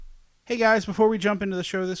Hey guys, before we jump into the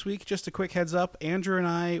show this week, just a quick heads up. Andrew and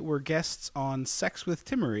I were guests on Sex with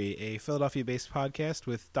Timmery, a Philadelphia-based podcast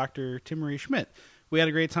with Dr. Timmery Schmidt. We had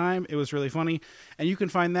a great time. It was really funny. And you can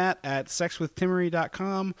find that at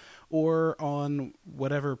sexwithtimmery.com or on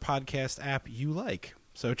whatever podcast app you like.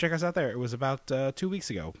 So check us out there. It was about 2 weeks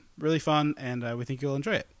ago. Really fun, and we think you'll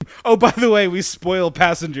enjoy it. Oh, by the way, we spoil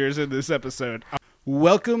Passengers in this episode.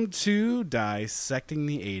 Welcome to Dissecting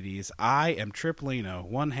the 80s. I am Trip Leno,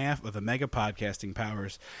 one half of the Mega Podcasting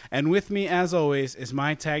Powers. And with me, as always, is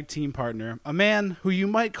my tag team partner, a man who you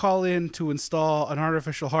might call in to install an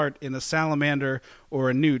artificial heart in a salamander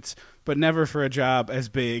or a newt, but never for a job as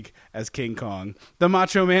big as King Kong, the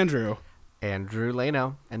Macho Mandrew. Andrew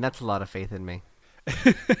Leno, and that's a lot of faith in me.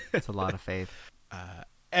 That's a lot of faith.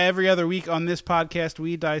 Every other week on this podcast,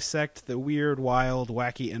 we dissect the weird, wild,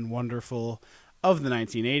 wacky, and wonderful of the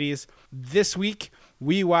 1980s. This week,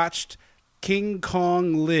 we watched King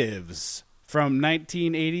Kong Lives from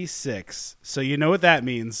 1986. So you know what that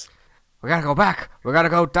means. We gotta go back. We gotta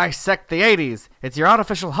go dissect the 80s. It's your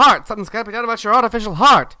artificial heart. Something's gotta be done about your artificial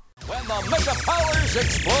heart. When the mega powers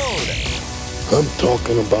explode. I'm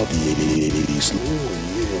talking about the 80s. Oh,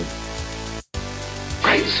 yeah.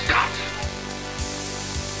 Great Scott!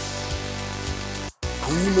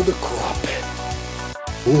 Cream of the crop.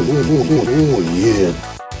 Oh, yeah.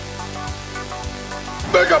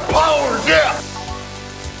 Mega powers, yeah!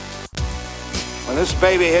 When this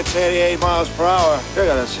baby hits 88 miles per hour, you're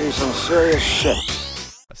gonna see some serious shit.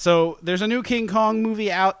 So there's a new King Kong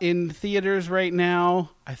movie out in theaters right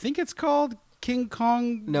now. I think it's called King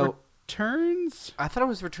Kong Returns? I thought it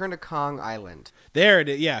was Return to Kong Island. There it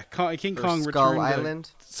is. Yeah, King Kong Skull Return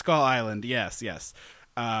Island? to Skull Island. Yes.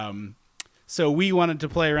 So we wanted to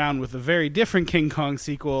play around with a very different King Kong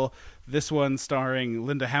sequel. This one starring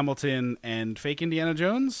Linda Hamilton and fake Indiana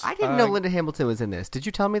Jones. I didn't know Linda Hamilton was in this. Did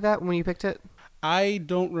you tell me that when you picked it? I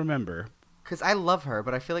don't remember. Because I love her,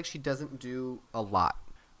 but I feel like she doesn't do a lot.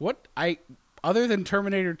 Other than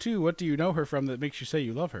Terminator 2, what do you know her from that makes you say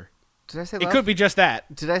you love her? Did I say It love? could be just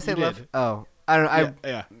that. Did I say You love? did. Oh, I don't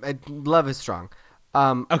know. Yeah. Love is strong.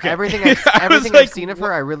 Okay. Everything like, I've seen of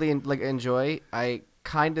her, I really enjoy. I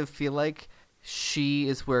kind of feel like she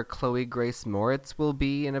is where Chloe Grace Moritz will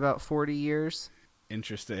be in about 40 years.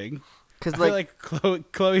 Interesting. Because I feel like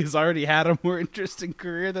Chloe's already had a more interesting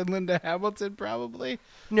career than Linda Hamilton, probably.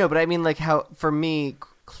 No, but I mean, like, how, for me,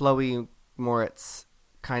 Chloe Moritz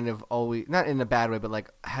kind of always, not in a bad way, but,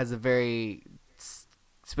 like, has a very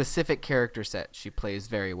specific character set she plays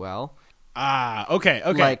very well. Okay.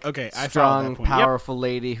 Like, I follow strong, that point. powerful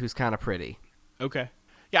lady who's kind of pretty. Okay.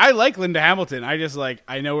 Yeah, I like Linda Hamilton. I just,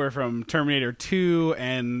 I know her from Terminator 2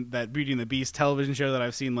 and that Beauty and the Beast television show that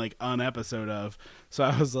I've seen, an episode of. So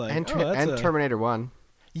I was like, Terminator 1.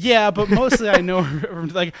 Yeah, but mostly I know her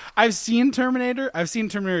from, I've seen Terminator. I've seen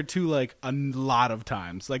Terminator 2, a lot of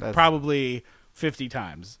times. Probably 50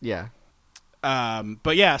 times. Yeah.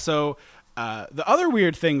 But yeah, so the other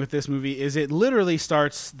weird thing with this movie is it literally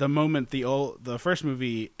starts the moment the first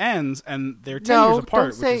movie ends, and they're 10 years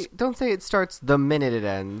apart. Don't say it starts the minute it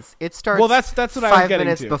ends. It starts. Well, that's what I was 5 getting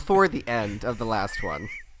minutes to. before the end of the last one.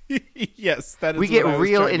 Yes, that is. We get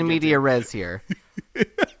real in media res here.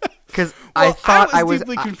 Because I was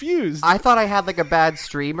deeply confused. I thought I had a bad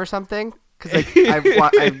stream or something. Because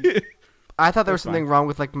I thought there was something wrong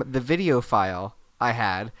with the video file I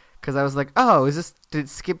had. Because I was like, oh, did it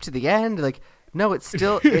skip to the end? No, it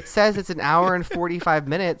says it's an hour and 45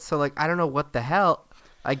 minutes. So I don't know what the hell.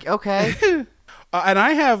 Okay. And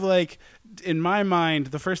I have in my mind,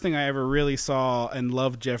 the first thing I ever really saw and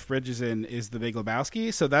loved Jeff Bridges in is The Big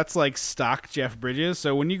Lebowski. So that's stock Jeff Bridges.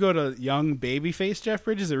 So when you go to young babyface Jeff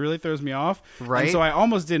Bridges, it really throws me off. Right. And so I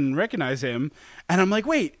almost didn't recognize him. And I'm like,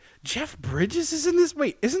 wait, Jeff Bridges is in this?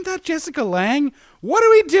 Wait, isn't that Jessica Lange? What are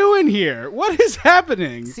we doing here? What is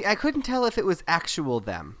happening? See, I couldn't tell if it was actual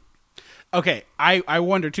them. Okay, I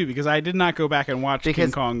wonder too, because I did not go back and watch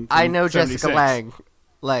King Kong. I know 76. Jessica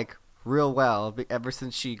Lange real well ever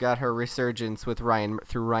since she got her resurgence with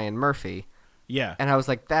through Ryan Murphy. Yeah. And I was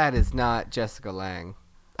like, that is not Jessica Lange.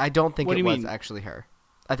 I don't think it was actually her.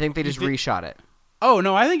 I think they just reshot it. Oh,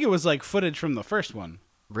 no, I think it was footage from the first one.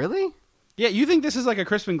 Really? Yeah, you think this is a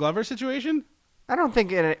Crispin Glover situation? I don't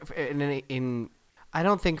think I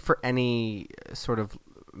don't think for any sort of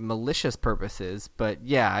malicious purposes, but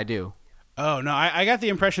yeah, I do. Oh, no, I got the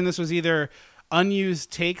impression this was either unused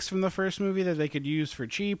takes from the first movie that they could use for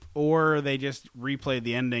cheap, or they just replayed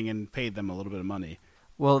the ending and paid them a little bit of money.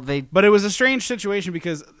 Well, but it was a strange situation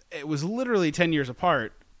because it was literally 10 years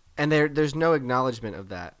apart. And there's no acknowledgement of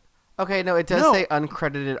that. Okay, no, it does say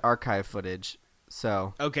uncredited archive footage.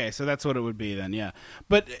 So Okay, so that's what it would be then, yeah.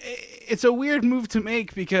 But it's a weird move to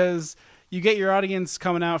make because you get your audience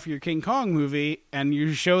coming out for your King Kong movie and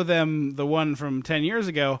you show them the one from 10 years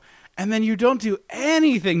ago, and then you don't do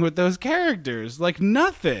anything with those characters. Like,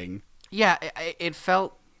 nothing. yeah, it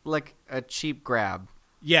felt like a cheap grab.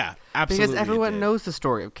 Yeah, absolutely. Because everyone knows the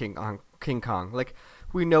story of King Kong. Like,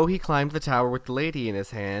 we know he climbed the tower with the lady in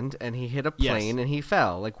his hand, and he hit a plane and he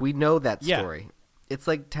fell. Like, we know that story. It's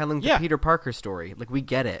like telling the Peter Parker story. Like, we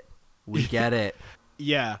get it. We get it.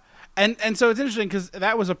 Yeah. And so it's interesting because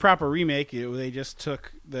that was a proper remake. They just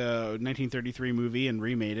took the 1933 movie and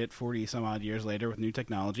remade it 40 some odd years later with new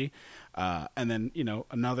technology. And then,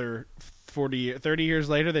 another 30 years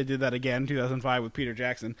later, they did that again, 2005 with Peter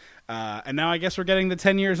Jackson. And now I guess we're getting the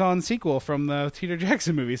 10 years on sequel from the Peter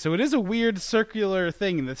Jackson movie. So it is a weird circular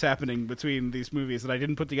thing that's happening between these movies that I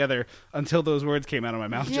didn't put together until those words came out of my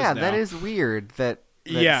mouth just now. Yeah, that is weird that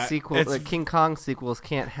King Kong sequels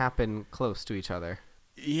can't happen close to each other.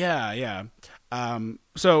 Yeah.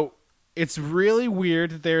 So it's really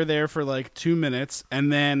weird that they're there for like 2 minutes,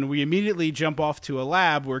 and then we immediately jump off to a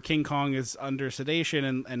lab where King Kong is under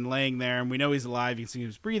sedation and laying there, and we know he's alive. You can see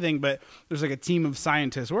he's breathing, but there's like a team of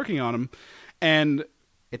scientists working on him, and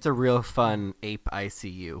it's a real fun ape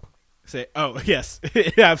ICU. Yes,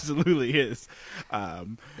 it absolutely is.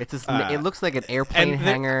 It looks like an airplane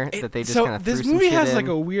hangar that they just kind of threw some shit in. This movie has like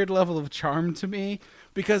a weird level of charm to me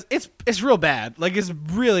because it's real bad. Like, it's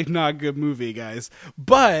really not a good movie, guys.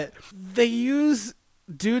 But they use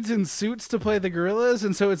dudes in suits to play the gorillas,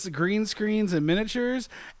 and so it's green screens and miniatures.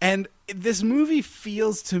 And this movie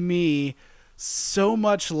feels to me so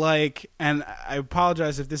much like, and I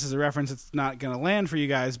apologize if this is a reference it's not going to land for you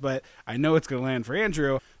guys, but I know it's going to land for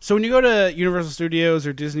Andrew. So when you go to Universal Studios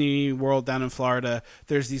or Disney World down in Florida,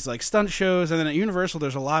 there's these like stunt shows, and then at Universal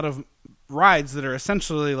there's a lot of rides that are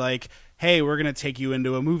essentially like, hey, we're going to take you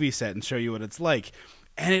into a movie set and show you what it's like.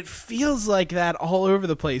 And it feels like that all over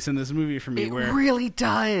the place in this movie for me. It really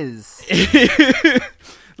does.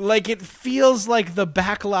 Like, it feels like the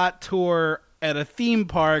backlot tour at a theme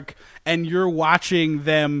park, and you're watching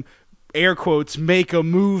them, air quotes, make a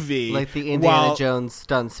movie. Like the Indiana Jones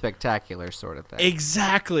stunt spectacular sort of thing.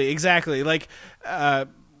 Exactly. Like,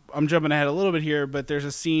 I'm jumping ahead a little bit here, but there's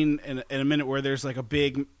a scene in a minute where there's like a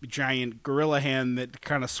big, giant gorilla hand that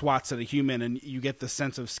kind of swats at a human, and you get the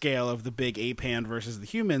sense of scale of the big ape hand versus the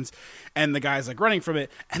humans, and the guy's like running from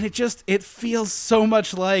it, and it feels so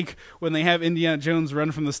much like when they have Indiana Jones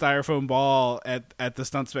run from the styrofoam ball at the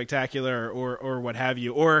Stunt Spectacular or what have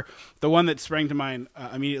you. Or the one that sprang to mind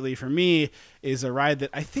immediately for me is a ride that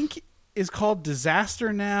I think is called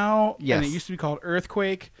Disaster now, and it used to be called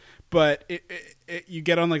Earthquake. But you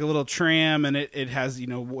get on like a little tram, and it has,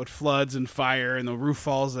 what floods and fire, and the roof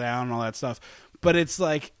falls down and all that stuff. But it's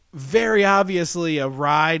like very obviously a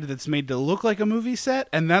ride that's made to look like a movie set,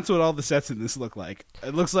 and that's what all the sets in this look like.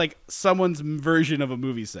 It looks like someone's version of a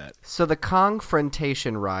movie set. So the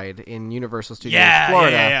Kongfrontation ride in Universal Studios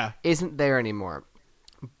Florida isn't there anymore.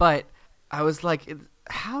 But I was like,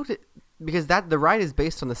 because the ride is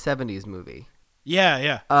based on the 70s movie.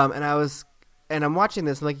 Yeah. And I'm watching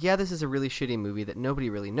this, I'm like, yeah, this is a really shitty movie that nobody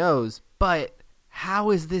really knows, but how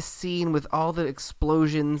is this scene with all the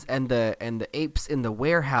explosions and the apes in the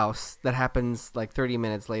warehouse that happens like 30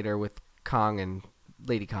 minutes later with Kong and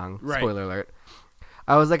Lady Kong, spoiler alert.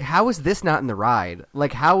 I was like, how is this not in the ride?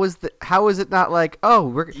 Like, how is it not like,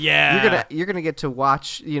 oh, you're gonna get to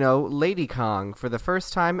watch, Lady Kong for the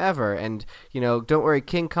first time ever, and don't worry,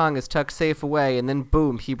 King Kong is tucked safe away, and then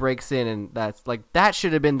boom, he breaks in, and that's like, that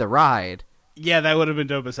should have been the ride. Yeah, that would have been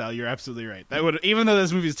dope as hell. You're absolutely right. That would, even though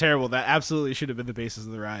this movie's terrible, that absolutely should have been the basis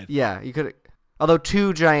of the ride. Yeah, you could. Although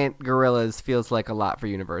 2 giant gorillas feels like a lot for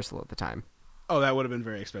Universal at the time. Oh, that would have been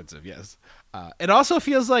very expensive. Yes. It also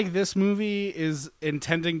feels like this movie is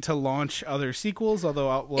intending to launch other sequels.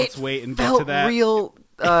 Although let's wait and get to that. Real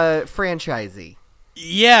franchisey.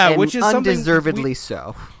 Yeah, and which is undeservedly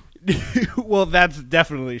so. Well, that's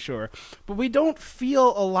definitely sure. But we don't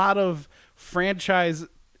feel a lot of franchise.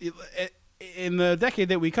 In the decade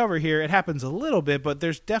that we cover here, it happens a little bit, but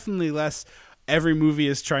there's definitely less. Every movie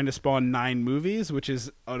is trying to spawn 9 movies, which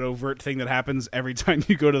is an overt thing that happens every time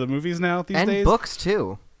you go to the movies now these days. And books,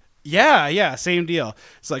 too. Yeah, same deal.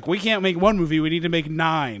 It's like, we can't make 1 movie, we need to make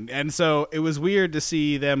 9. And so it was weird to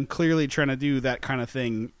see them clearly trying to do that kind of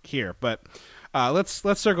thing here. But let's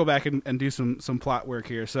circle back and do some plot work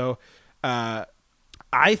here. So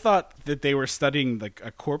I thought that they were studying like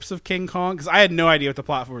a corpse of King Kong, because I had no idea what the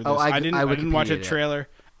plot for this. I didn't watch a trailer.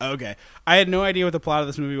 Okay. I had no idea what the plot of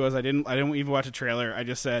this movie was. I didn't even watch a trailer. I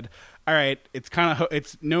just said, all right,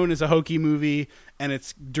 it's known as a hokey movie, and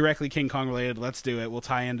it's directly King Kong related. Let's do it. We'll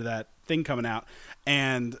tie into that thing coming out.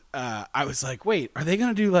 And I was like, wait, are they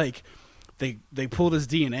going to do like they pulled his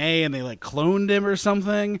DNA and they like cloned him or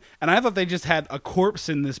something? And I thought they just had a corpse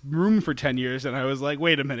in this room for 10 years. And I was like,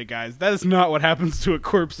 wait a minute, guys, that is not what happens to a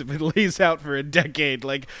corpse if it lays out for a decade.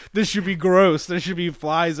 Like, this should be gross. There should be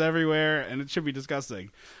flies everywhere and it should be disgusting.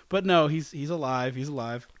 But no, he's alive. He's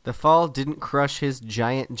alive. The fall didn't crush his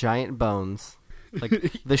giant bones.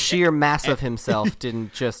 Like, the sheer mass of himself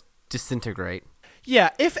didn't just disintegrate. Yeah,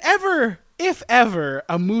 if ever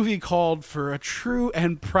a movie called for a true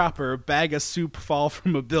and proper bag of soup fall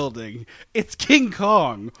from a building, it's King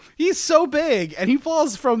Kong. He's so big, and he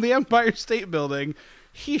falls from the Empire State Building.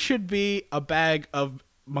 He should be a bag of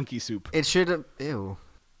monkey soup. It should have... Ew.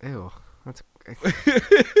 That's...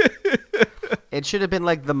 It should have been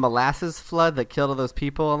like the molasses flood that killed all those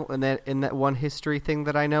people in that one history thing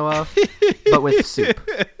that I know of, but with soup.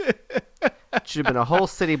 It should have been a whole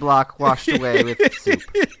city block washed away with soup.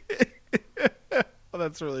 Oh,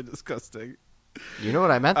 that's really disgusting. You know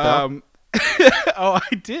what I meant, though. Oh,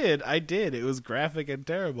 I did. It was graphic and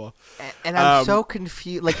terrible. And I'm so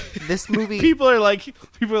confused. Like, this movie... People are like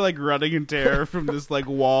running in terror from this like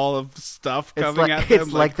wall of stuff coming at them.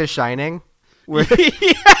 It's like The Shining, where,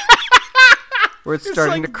 where it's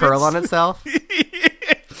starting like to curl bits- on itself.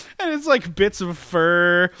 And it's like bits of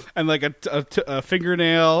fur and like a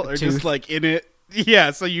fingernail are just tooth. like in it.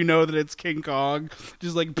 Yeah, so you know that it's King Kong.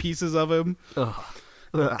 Just like pieces of him. Ugh.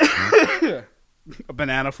 A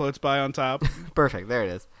banana floats by on top. Perfect. There it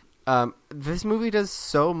is. This movie does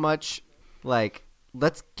so much, like,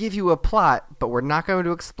 let's give you a plot, but we're not going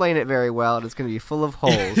to explain it very well, and it's going to be full of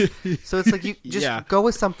holes. So it's like, you just go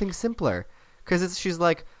with something simpler. Because she's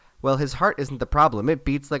like, well, his heart isn't the problem. It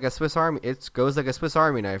beats like a Swiss Army. It goes like a Swiss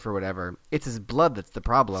Army knife or whatever. It's his blood that's the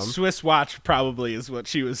problem. Swiss watch probably is what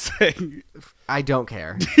she was saying. I don't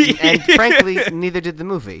care. And frankly, neither did the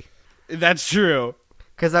movie. That's true.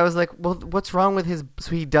 Because I was like, well, what's wrong with his...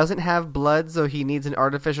 So he doesn't have blood, so he needs an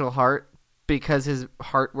artificial heart because his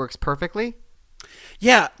heart works perfectly?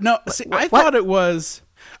 Yeah, no, see, I thought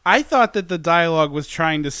that the dialogue was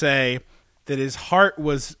trying to say that his heart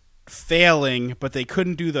was failing, but they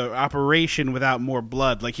couldn't do the operation without more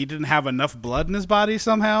blood. Like, he didn't have enough blood in his body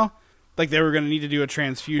somehow. Like, they were going to need to do a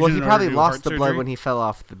transfusion. Well, he probably to do lost the heart blood surgery. when he fell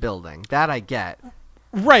off the building. That I get.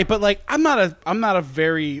 Right, but like, I'm not a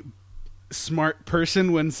very smart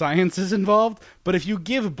person when science is involved, but if you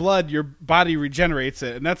give blood, your body regenerates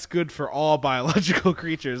it, and that's good for all biological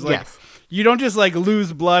creatures. Like, yes. You don't just like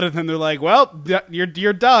lose blood and then they're like, well,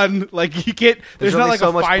 you're done. Like, you can't. There's not only like so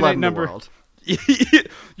a much blood finite in the number. world.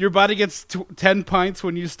 Your body gets 10 pints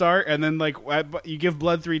when you start, and then like you give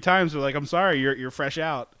blood 3 times. They're like, I'm sorry, you're fresh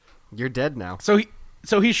out. You're dead now. So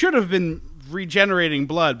he should have been regenerating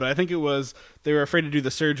blood, but I think it was they were afraid to do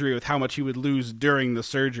the surgery with how much he would lose during the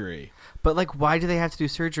surgery. But like, why do they have to do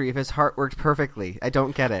surgery if his heart worked perfectly? I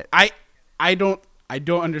don't get it. I don't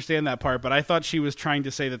understand that part, but I thought she was trying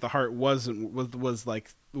to say that the heart was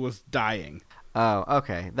dying. Oh,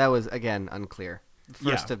 okay. That was again unclear.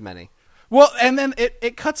 First of many. Well, and then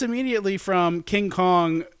it cuts immediately from King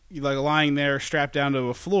Kong like lying there strapped down to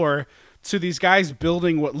a floor to these guys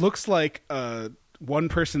building what looks like a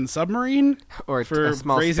one-person submarine Or for a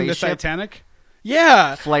small raising spaceship. the Titanic.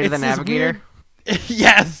 Yeah, Flight of the it's this Navigator. weird-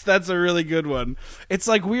 Yes, that's a really good one. It's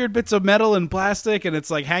like weird bits of metal and plastic, and it's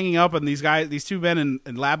like hanging up, and these 2 men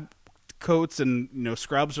in lab coats and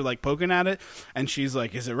scrubs are like poking at it, and she's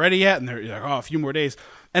like, "Is it ready yet?" And they're like, "Oh, a few more days."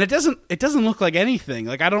 And it doesn't look like anything.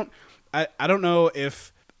 Like I don't know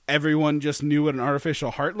if everyone just knew what an artificial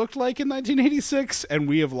heart looked like in 1986, and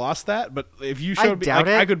we have lost that. But if you showed me, doubt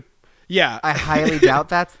like, it. I could. Yeah, I highly doubt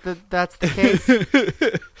that's the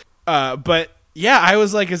case. But yeah, I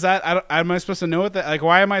was like, "Is that? Am I supposed to know what that? Like,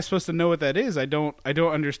 why am I supposed to know what that is? I don't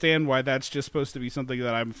understand why that's just supposed to be something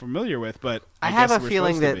that I'm familiar with." But I have guess a we're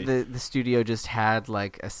feeling supposed that to be. the studio just had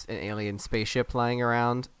like an alien spaceship lying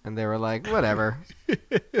around, and they were like, whatever.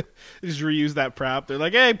 Just reuse that prop. They're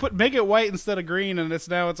like, "Hey, make it white instead of green, and it's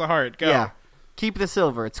a heart." Go. Yeah, keep the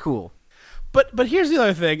silver. It's cool. But here's the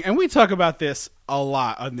other thing, and we talk about this a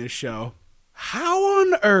lot on this show. How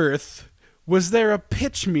on earth was there a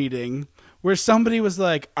pitch meeting where somebody was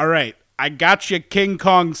like, "All right, I got you King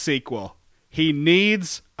Kong sequel. He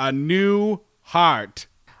needs a new heart."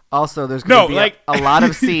 Also, there's going to be a lot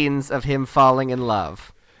of scenes of him falling in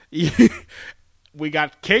love. We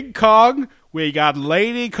got King Kong We got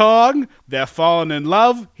Lady Kong. They're falling in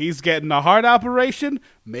love. He's getting a heart operation.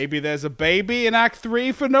 Maybe there's a baby in Act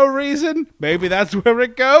 3 for no reason. Maybe that's where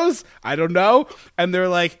it goes. I don't know. And they're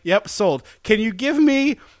like, yep, sold. Can you give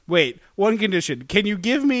me... Wait, one condition. Can you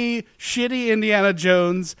give me shitty Indiana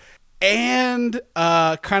Jones and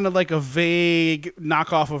kind of like a vague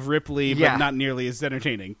knockoff of Ripley, but not nearly as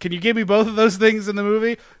entertaining? Can you give me both of those things in the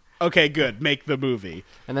movie? Okay, good. Make the movie.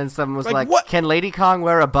 And then someone was like, what? Can Lady Kong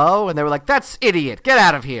wear a bow? And they were like, that's idiot. Get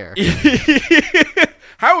out of here.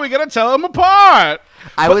 How are we going to tell them apart?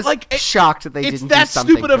 I was shocked that they didn't do something. It's that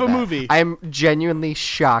stupid of a that. movie. I am genuinely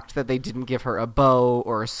shocked that they didn't give her a bow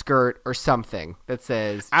or a skirt or something that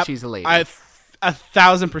says she's a lady.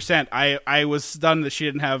 1,000%. I was stunned that she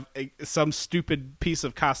didn't have some stupid piece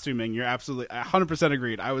of costuming. You're absolutely 100%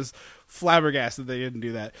 agreed. I was flabbergasted they didn't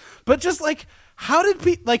do that. But just like, how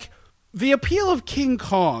did the appeal of King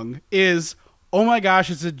Kong is, oh my gosh,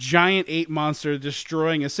 it's a giant ape monster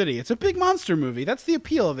destroying a city. It's a big monster movie. That's the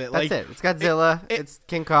appeal of it. That's it. It's Godzilla. It's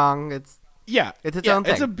King Kong. It's its own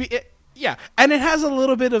thing. Yeah, and it has a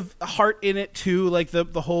little bit of heart in it too, like the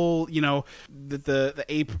whole, the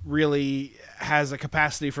ape really has a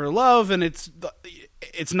capacity for love, and it's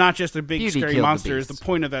not just a big Beauty scary killed the monster is the beast.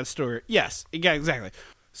 point of that story. Yes, yeah, exactly.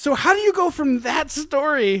 So how do you go from that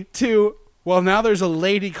story to, well, now there's a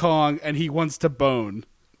Lady Kong and he wants to bone?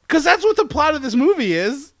 Because that's what the plot of this movie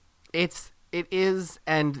is. It is,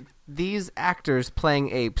 and these actors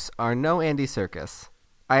playing apes are no Andy Serkis.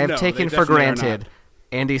 I have No, taken they for definitely are granted not.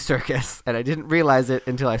 Andy Serkis, and I didn't realize it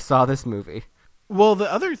until I saw this movie. Well,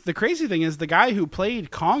 the crazy thing is the guy who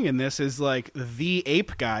played Kong in this is like the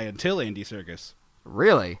ape guy until Andy Serkis.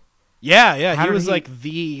 Really? Yeah, How he did was he- like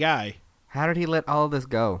the guy. How did he let all of this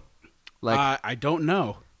go? Like I don't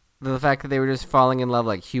know. the fact that they were just falling in love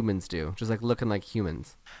like humans do, just like looking like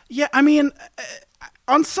humans. Yeah, I mean,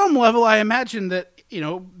 on some level, I imagine that,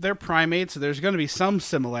 they're primates, so there's going to be some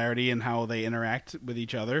similarity in how they interact with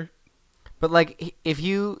each other. But like, if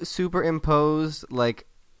you superimpose, like,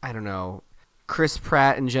 I don't know, Chris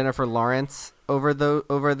Pratt and Jennifer Lawrence over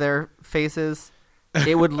their faces,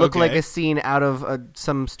 it would look like Okay. a scene out of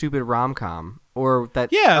some stupid rom-com or that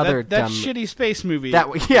Yeah, other that dumb shitty space movie. the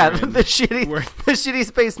shitty Where- the shitty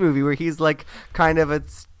space movie where he's like kind of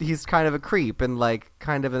a creep and like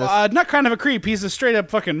kind of not kind of a creep. He's a straight up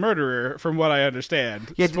fucking murderer, from what I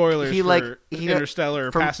understand. Yeah, Spoilers he, for like, Interstellar,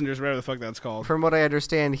 or from- Passengers, whatever the fuck that's called. from what I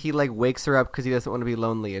understand, he like wakes her up because he doesn't want to be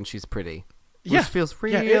lonely and she's pretty. Yeah. Which feels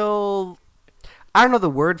Yeah, real. I don't know the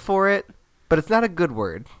word for it, but it's not a good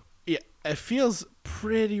word. Yeah, it feels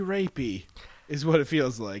pretty rapey, is what it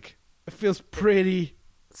feels like. It feels pretty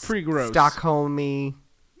gross. Stockholmy.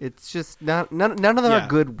 It's just none of them Yeah. are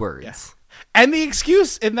good words. Yeah. And the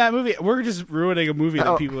excuse in that movie, we're just ruining a movie that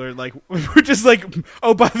Oh. people are like, we're just like,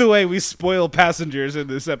 oh, by the way, we spoil Passengers in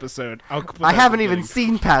this episode. I haven't even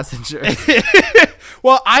seen Passengers.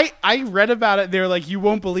 Well, I read about it. They're like, you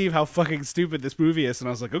won't believe how fucking stupid this movie is. And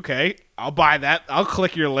I was like, okay, I'll buy that. I'll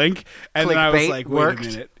click your link. And then I was Clickbait like, wait worked. a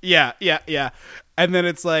minute. Yeah. And then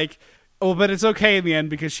it's like, oh, but it's okay in the end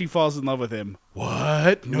because she falls in love with him.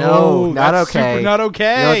 What? No, not that's okay. Super not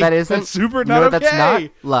okay. You know what that isn't? That's super You not know okay. what that's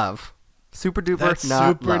not? Love. Super duper That's not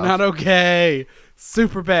super love. not okay.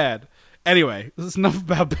 Super bad. Anyway, this is enough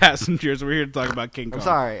about Passengers. We're here to talk about King Kong.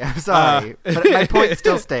 I'm sorry. But my point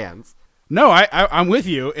still stands. No, I'm with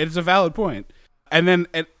you. It's a valid point. And then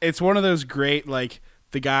it's one of those great, like,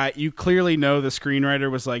 the guy, you clearly know the screenwriter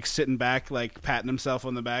was, like, sitting back, like, patting himself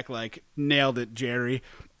on the back, like, nailed it, Jerry.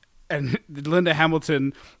 And Linda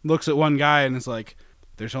Hamilton looks at one guy and is like,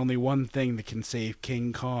 there's only one thing that can save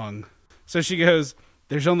King Kong. So she goes,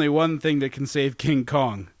 there's only one thing that can save King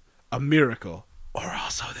Kong. A miracle. Or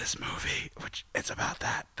also this movie, which it's about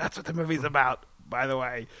that. That's what the movie's about, by the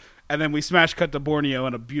way. And then we smash cut to Borneo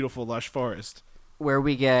in a beautiful, lush forest. Where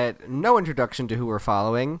we get no introduction to who we're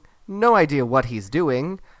following, no idea what he's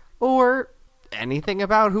doing, or anything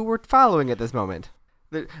about who we're following at this moment.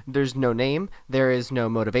 There's no name, there is no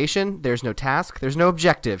motivation, there's no task, there's no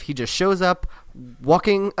objective. He just shows up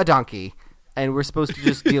walking a donkey, and we're supposed to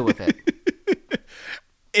just deal with it.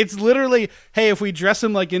 It's literally, hey, if we dress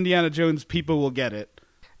him like Indiana Jones, people will get it.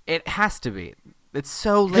 It has to be. It's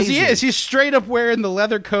so Because lazy. he is. He's straight up wearing the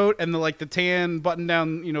leather coat and the tan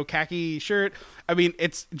button-down, khaki shirt. I mean,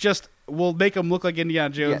 it's just, we'll make him look like Indiana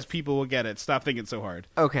Jones. Yes. People will get it. Stop thinking so hard.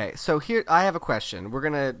 Okay, so here I have a question. We're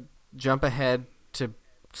going to jump ahead to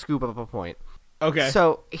scoop up a point. Okay.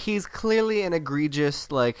 So he's clearly an egregious,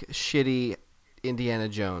 shitty Indiana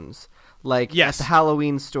Jones. Yes. At the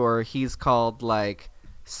Halloween store, he's called,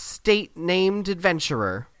 state-named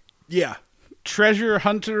adventurer. Yeah. Treasure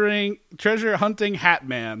hunting hat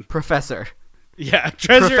man. Professor. Yeah,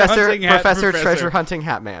 treasure hunting hat Professor Treasure Hunting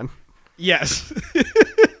Hat Man. Yes.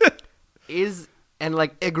 And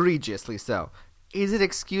like egregiously so. Is it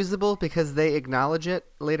excusable because they acknowledge it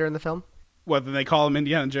later in the film? What, then they call him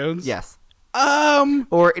Indiana Jones? Yes.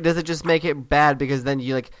 Or does it just make it bad because then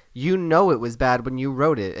you know it was bad when you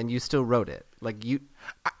wrote it and you still wrote it? Like you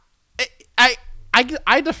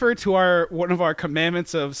I defer to one of our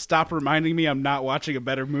commandments of stop reminding me I'm not watching a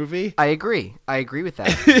better movie. I agree with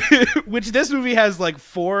that. Which this movie has like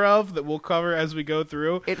 4 of that we'll cover as we go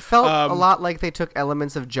through. It felt a lot like they took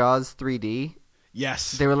elements of Jaws 3D.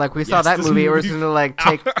 Yes. They were like, we saw that movie, we're just going to like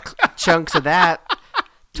take chunks of that,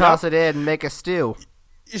 toss it in, and make a stew.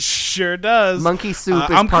 It sure does. Monkey soup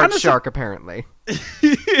is part shark, apparently.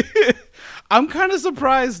 I'm kind of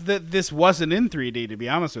surprised that this wasn't in 3D, to be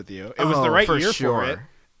honest with you. It was the right year for it.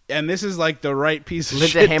 And this is like the right piece of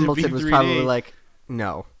shit Linda Hamilton to be was 3D. probably like,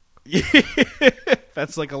 no.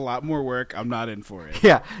 That's like a lot more work. I'm not in for it.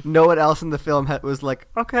 Yeah. No one else in the film was like,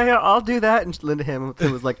 okay, I'll do that. And Linda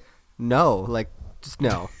Hamilton was like, no. Like, just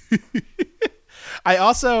no. I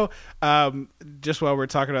also, just while we're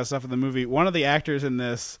talking about stuff in the movie, one of the actors in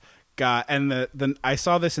this got, and I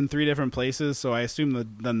saw this in 3 different places, so I assume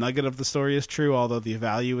the nugget of the story is true, although the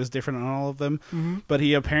value is different on all of them. Mm-hmm. But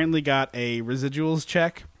he apparently got a residuals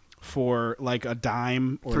check for like a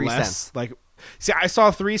dime or 3 less. cents. Like, see, I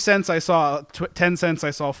saw 3 cents, I saw 10 cents,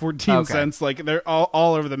 I saw 14 cents. Like they're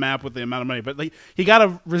all over the map with the amount of money. But like he got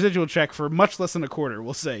a residual check for much less than a quarter,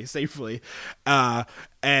 we'll say safely,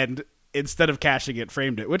 and instead of cashing it,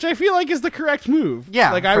 framed it, which I feel like is the correct move.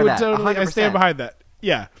 Yeah, like I would totally, 100%. I stand behind that.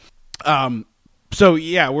 Yeah. So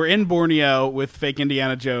yeah, we're in Borneo with fake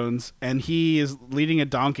Indiana Jones, and he is leading a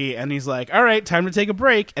donkey, and he's like, all right, time to take a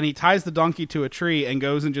break. And he ties the donkey to a tree and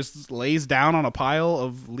goes and just lays down on a pile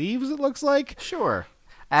of leaves, it looks like. Sure.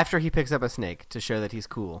 After he picks up a snake to show that he's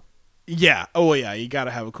cool. Yeah. Oh yeah, you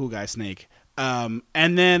gotta have a cool guy snake. And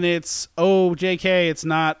then it's, JK, it's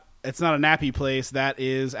not a nappy place. That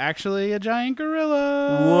is actually a giant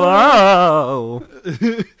gorilla. Whoa.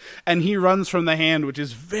 And he runs from the hand, which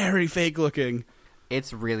is very fake looking.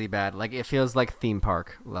 It's really bad. Like, it feels like theme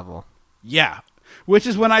park level. Yeah. Which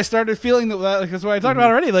is when I started feeling that, because what I talked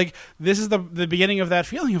about already, like, this is the beginning of that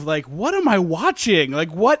feeling of, like, what am I watching?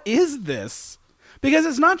 Like, what is this? Because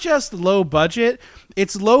it's not just low budget.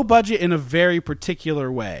 It's low budget in a very particular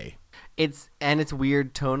way. It's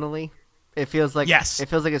weird tonally. It feels like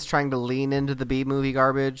it's trying to lean into the B-movie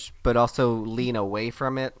garbage, but also lean away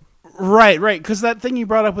from it. Right. Because that thing you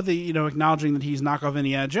brought up with the, acknowledging that he's knockoff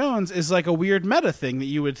Indiana Jones is like a weird meta thing that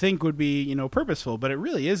you would think would be, purposeful, but it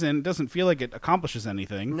really isn't. It doesn't feel like it accomplishes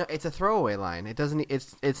anything. No, it's a throwaway line. It doesn't.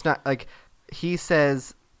 It's not like he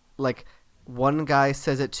says, like, one guy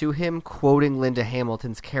says it to him, quoting Linda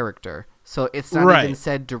Hamilton's character, so it's not even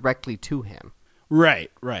said directly to him. Right.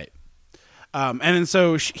 And then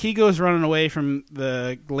so he goes running away from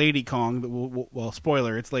the Lady Kong. Well,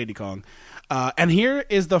 spoiler, it's Lady Kong. And here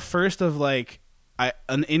is the first of like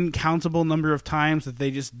an incountable number of times that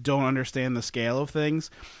they just don't understand the scale of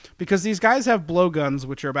things, because these guys have blowguns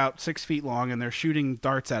which are about 6 feet long and they're shooting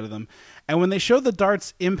darts out of them. And when they show the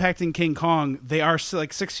darts impacting King Kong, they are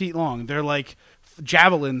like 6 feet long. They're like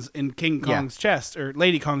javelins in King Kong's chest, or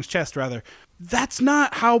Lady Kong's chest rather. That's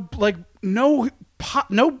not how, like, no,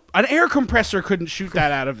 an air compressor couldn't shoot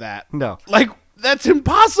that out of that. No. Like, that's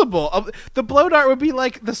impossible. The blow dart would be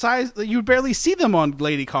like the size that you'd barely see them on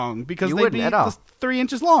Lady Kong, because they'd be 3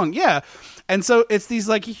 inches long. Yeah. And so it's these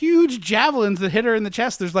like huge javelins that hit her in the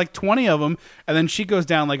chest. There's like 20 of them. And then she goes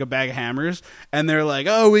down like a bag of hammers. And they're like,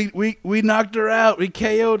 oh, we knocked her out. We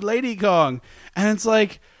KO'd Lady Kong. And it's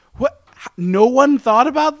like, what? No one thought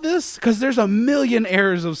about this? Because there's a million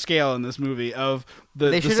errors of scale in this movie of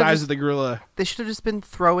the size of the gorilla. They should have just been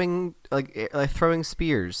throwing throwing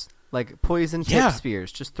spears, like poison tip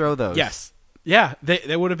spears. Just throw those. Yes. Yeah,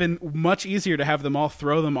 they would have been much easier to have them all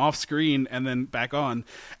throw them off screen and then back on.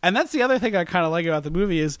 And that's the other thing I kind of like about the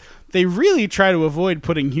movie is they really try to avoid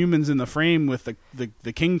putting humans in the frame with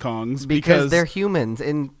the King Kongs because they're humans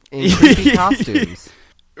in creepy costumes.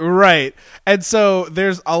 Right. And so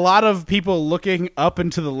there's a lot of people looking up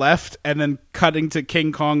and to the left and then cutting to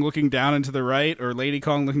King Kong looking down and to the right, or Lady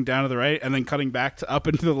Kong looking down to the right, and then cutting back to up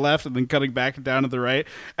and to the left and then cutting back down to the right.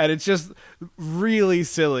 And it's just really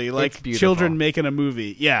silly, like children making a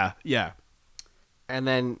movie. Yeah. And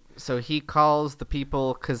then so he calls the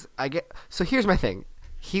people, so here's my thing.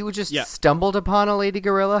 He would just stumbled upon a lady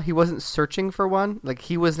gorilla. He wasn't searching for one. Like,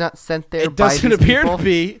 he was not sent there by these people.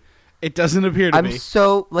 It doesn't appear to be. I'm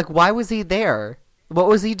so, like, why was he there? What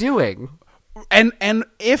was he doing? And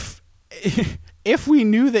if if we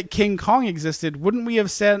knew that King Kong existed, wouldn't we have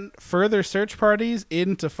sent further search parties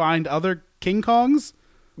in to find other King Kongs?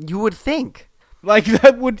 You would think. Like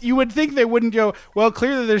you would think they wouldn't go, well,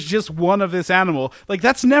 clearly there's just one of this animal. Like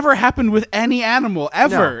that's never happened with any animal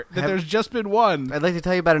ever. No, there's just been one. I'd like to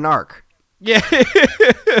tell you about an arc. Yeah.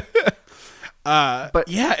 But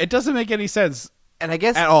yeah, it doesn't make any sense and I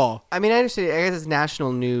guess at all. I mean, I understand. I guess it's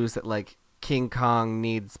national news that like King Kong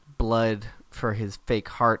needs blood for his fake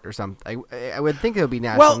heart or something. I would think it would be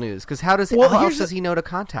national news because how else does he know to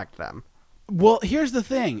contact them? Well, here's the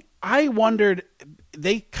thing. I wondered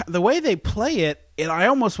the way they play it, and I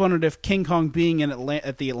almost wondered if King Kong being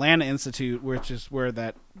at the Atlanta Institute, which is where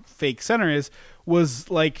that fake center is,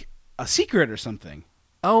 was like a secret or something.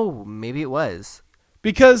 Oh, maybe it was.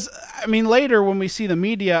 Because, I mean, later when we see the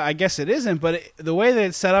media, I guess it isn't, but the way that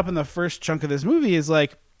it's set up in the first chunk of this movie is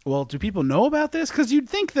like, well, do people know about this? Because you'd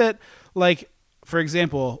think that, like, for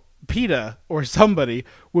example, PETA or somebody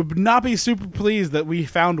would not be super pleased that we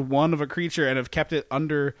found one of a creature and have kept it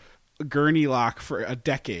under gurney lock for a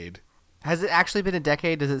decade. Has it actually been a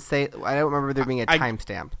decade? Does it say? I don't remember there being a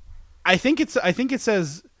timestamp. I think it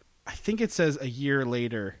says a year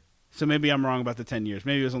later. So maybe I'm wrong about the 10 years.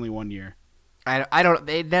 Maybe it was only 1 year. I don't.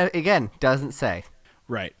 Again, doesn't say.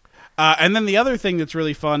 Right. And then the other thing that's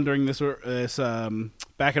really fun during this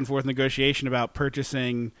back and forth negotiation about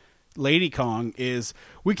purchasing Lady Kong is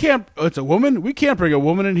it's a woman. We can't bring a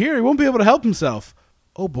woman in here. He won't be able to help himself.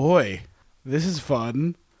 Oh boy, this is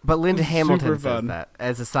fun. But Linda Hamilton says that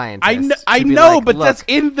as a scientist. I know, like, but that's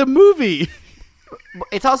in the movie.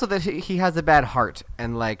 It's also that he has a bad heart,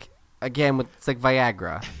 and like again, it's like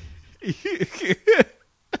Viagra.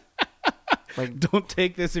 Like, don't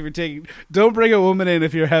take this if you're taking. Don't bring a woman in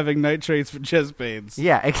if you're having nitrates for chest pains.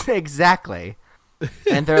 Yeah, exactly.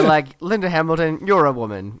 And they're like, Linda Hamilton, you're a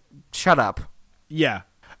woman. Shut up. Yeah.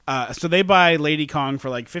 So they buy Lady Kong for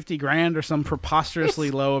like $50,000 or some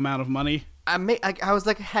preposterously low amount of money. I was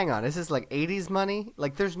like, hang on, is this like 80s money?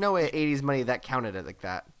 Like, there's no way 80s money that counted it like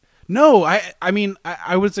that. No, I mean,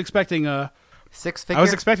 I was expecting a six-figure. I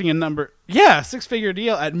was expecting a number, six-figure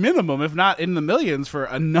deal at minimum, if not in the millions, for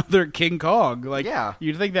another King Kong. Like, yeah,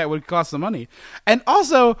 you'd think that would cost some money. And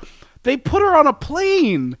also, they put her on a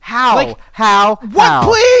plane. How? Like, how? What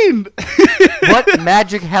plane? What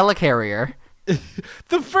magic helicarrier?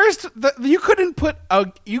 You couldn't put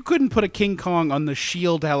a King Kong on the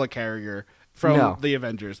Shield helicarrier from the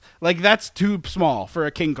Avengers. Like, that's too small for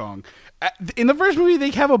a King Kong. In the first movie,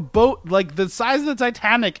 they have a boat like the size of the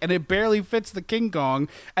Titanic, and it barely fits the King Kong.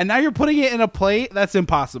 And now you're putting it in a plane? That's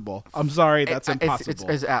impossible. I'm sorry, that's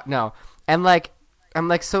impossible. No. And like, I'm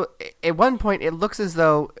like, so at one point, it looks as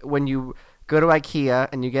though when you go to IKEA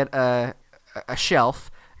and you get a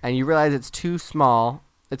shelf, and you realize it's too small,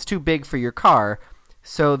 it's too big for your car,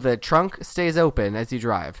 so the trunk stays open as you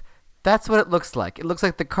drive. That's what it looks like. It looks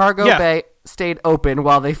like the cargo bay stayed open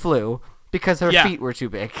while they flew because her feet were too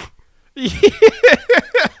big.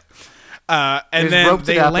 And then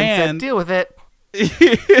they land. And said, deal with it.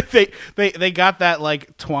 they got that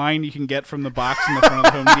like twine you can get from the box in the front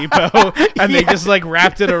of the Home Depot, and they just like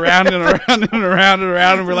wrapped it around and around and around and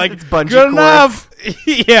around, and we're like, it's bungee good cords. Enough.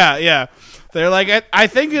 Yeah. They're like, I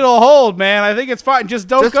think it'll hold, man. I think it's fine. Just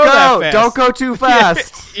go that fast. Don't go too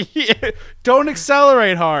fast. Don't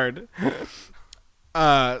accelerate hard.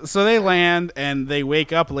 So they land and they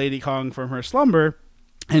wake up Lady Kong from her slumber,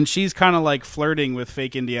 and she's kind of like flirting with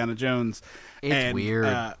fake Indiana Jones. It's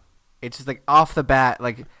weird. It's just like off the bat,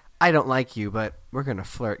 like, I don't like you, but we're gonna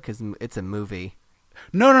flirt because it's a movie.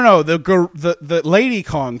 No. The Lady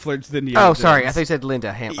Kong flirts with Indiana Jones. Oh, sorry. I thought you said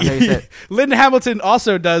Linda Hamilton. Linda Hamilton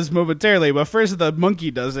also does momentarily, but first the monkey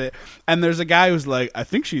does it, and there's a guy who's like, I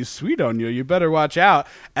think she's sweet on you. You better watch out.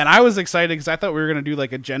 And I was excited because I thought we were going to do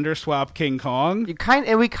like a gender swap King Kong. We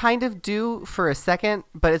kind of do for a second,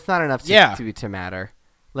 but it's not enough to matter.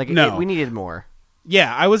 Like, we needed more.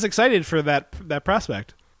 Yeah, I was excited for that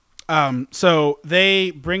prospect. So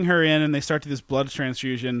they bring her in and they start to this blood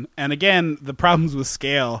transfusion. And again, the problems with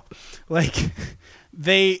scale, like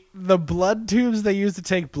the blood tubes they use to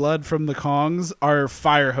take blood from the Kongs are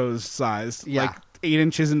fire hose sized, like 8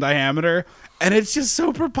 inches in diameter. And it's just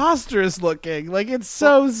so preposterous looking. Like, it's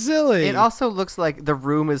so silly. It also looks like the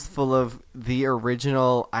room is full of the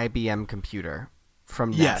original IBM computer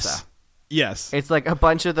from NASA. Yes. It's like a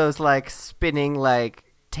bunch of those like spinning like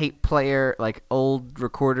tape player, like old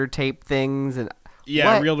recorder tape things, and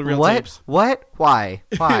reel-to-reel tapes. Why?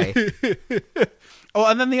 Oh,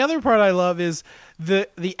 and then the other part I love is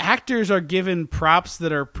the actors are given props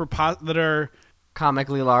that are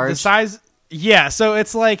comically large. The size, so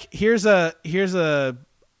it's like here's a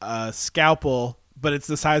scalpel, but it's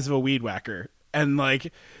the size of a weed whacker, and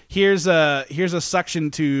like here's a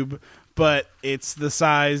suction tube, but it's the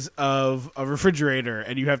size of a refrigerator,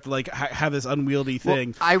 and you have to like have this unwieldy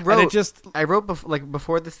thing. Well, I wrote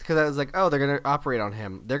before this because I was like, oh, they're gonna operate on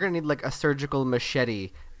him. They're gonna need like a surgical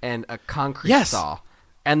machete and a concrete saw.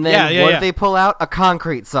 And then what do they pull out? A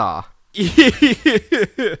concrete saw.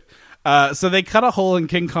 So they cut a hole in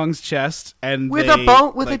King Kong's chest, and with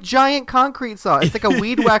a giant concrete saw. It's like a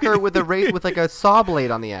weed whacker with like a saw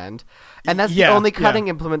blade on the end, and that's the only cutting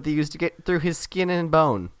implement they use to get through his skin and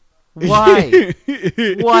bone. Why?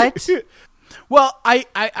 What? Well,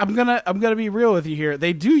 I'm gonna be real with you here.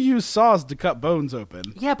 They do use saws to cut bones open.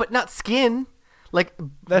 Yeah, but not skin. Like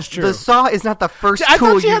that's true. The saw is not the first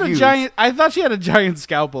tool you use. I thought she had a giant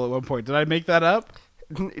scalpel at one point. Did I make that up?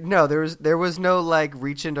 No, there was no like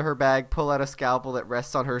reach into her bag, pull out a scalpel that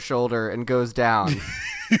rests on her shoulder and goes down.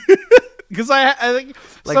 Because I think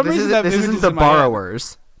like this isn't the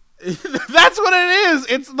Borrowers. That's what it is.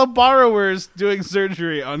 It's the Borrowers doing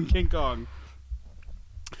surgery on King Kong.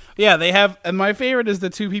 Yeah, they have, and my favorite is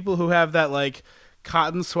the two people who have that like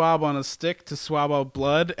cotton swab on a stick to swab out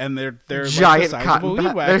blood, and they're giant like cotton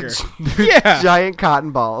weed whacker. Yeah, giant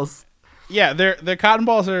cotton balls. Yeah, their cotton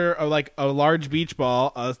balls are like a large beach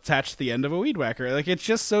ball attached to the end of a weed whacker. Like it's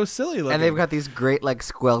just so silly looking. And they've got these great like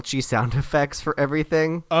squelchy sound effects for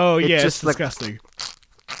everything. Oh yeah, it's disgusting.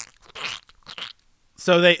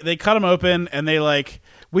 So they cut them open, and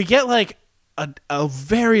we get like a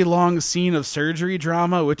very long scene of surgery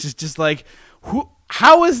drama, which is just like,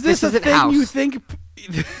 how is this a thing House. you think?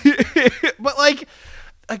 But like,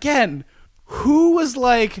 again, who was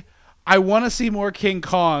like, I want to see more King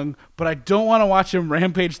Kong, but I don't want to watch him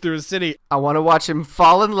rampage through a city. I want to watch him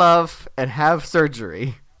fall in love and have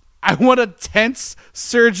surgery. I want a tense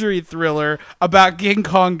surgery thriller about King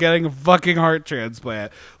Kong getting a fucking heart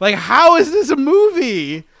transplant. Like, how is this a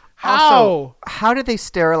movie? How? Also, how did they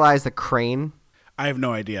sterilize the crane? I have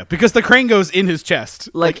no idea. Because the crane goes in his chest.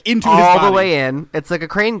 Like into all his body. All the way in. It's like a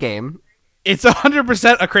crane game. It's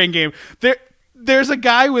 100% a crane game. There's a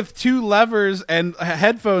guy with two levers and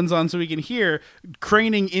headphones on so he can hear,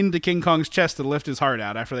 craning into King Kong's chest to lift his heart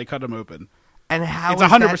out after they cut him open. And how it's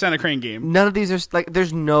 100% a crane game. None of these are like.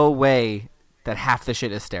 There's no way that half the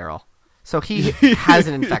shit is sterile. So he has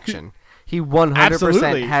an infection. He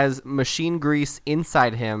 100% has machine grease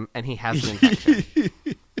inside him, and he has an infection.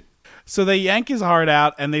 So they yank his heart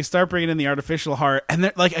out, and they start bringing in the artificial heart. And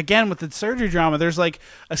they're like, again, with the surgery drama, there's like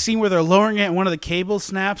a scene where they're lowering it, and one of the cables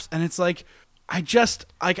snaps, and it's like,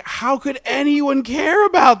 how could anyone care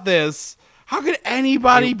about this? How could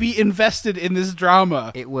anybody be invested in this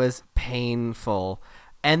drama? It was painful.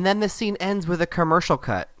 And then the scene ends with a commercial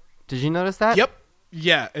cut. Did you notice that? Yep.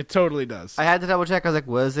 Yeah, it totally does. I had to double check. I was like,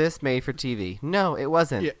 was this made for TV? No, it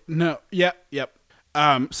wasn't. Yeah, no. Yep.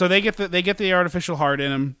 So they get the artificial heart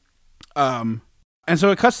in him. And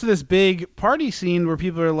so it cuts to this big party scene where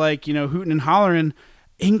people are like, hooting and hollering,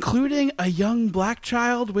 including a young black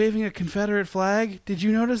child waving a Confederate flag. Did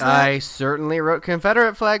you notice that? I certainly wrote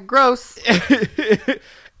Confederate flag. Gross.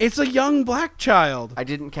 It's a young black child. I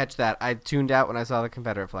didn't catch that. I tuned out when I saw the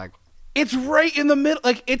Confederate flag. It's right in the middle.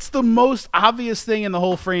 Like, it's the most obvious thing in the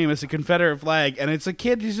whole frame. It's a Confederate flag, and it's a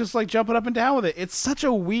kid who's just like jumping up and down with it. It's such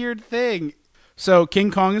a weird thing. So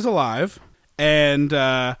King Kong is alive, and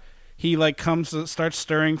he starts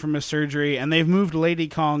stirring from his surgery, and they've moved Lady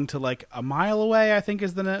Kong to like a mile away, I think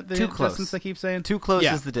is the distance they keep saying. Too close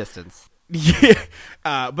is the distance. Yeah,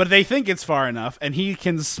 but they think it's far enough, and he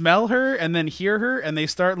can smell her and then hear her, and they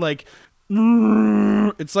start like,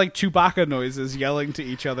 it's like Chewbacca noises yelling to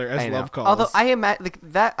each other as love calls. Although I imagine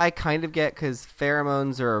that I kind of get, because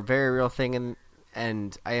pheromones are a very real thing,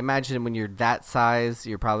 and I imagine when you're that size,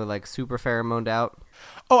 you're probably like super pheromoned out.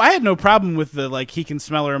 Oh, I had no problem with the he can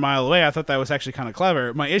smell her a mile away. I thought that was actually kind of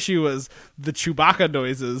clever. My issue was the Chewbacca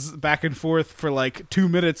noises back and forth for 2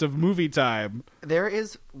 minutes of movie time. There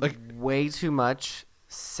is way too much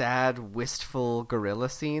sad, wistful gorilla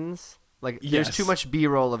scenes. There's too much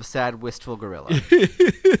B-roll of sad, wistful gorilla.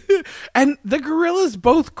 And the gorillas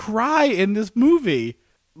both cry in this movie.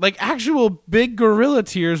 Actual big gorilla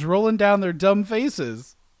tears rolling down their dumb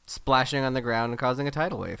faces. Splashing on the ground and causing a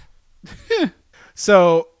tidal wave.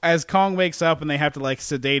 So as Kong wakes up and they have to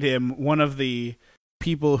sedate him, one of the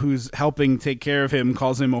people who's helping take care of him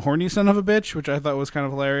calls him a horny son of a bitch, which I thought was kind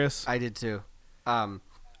of hilarious. I did too.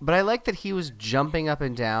 But I like that he was jumping up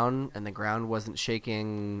and down and the ground wasn't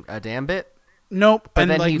shaking a damn bit. Nope. But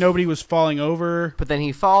and nobody was falling over. But then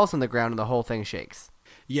he falls on the ground and the whole thing shakes.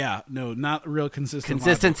 Yeah, no, not real consistent.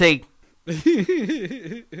 Consistency.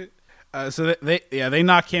 So they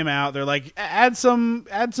knock him out. They're like, add some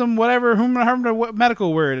whatever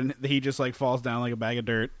medical word, and he just like falls down like a bag of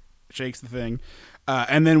dirt, shakes the thing,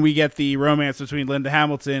 and then we get the romance between Linda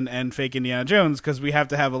Hamilton and fake Indiana Jones because we have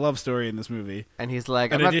to have a love story in this movie. And he's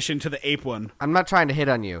like, in addition to the ape one. I'm not trying to hit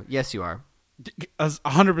on you. Yes, you are.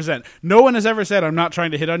 100%. No one has ever said I'm not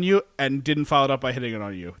trying to hit on you and didn't follow it up by hitting it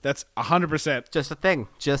on you. That's 100%. Just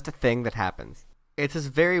a thing that happens. It's this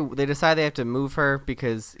they decide they have to move her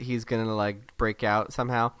because he's gonna like break out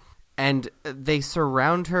somehow, and they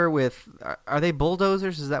surround her with are they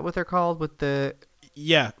bulldozers? Is that what they're called? With the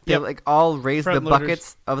they like all raise front the loaders.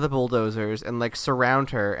 buckets of the bulldozers and like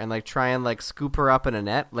surround her and like try and like scoop her up in a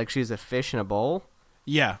net like she's a fish in a bowl.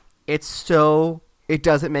 Yeah. It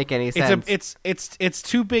doesn't make any sense. It's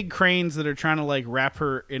two big cranes that are trying to like wrap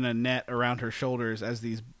her in a net around her shoulders as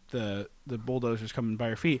the bulldozers coming by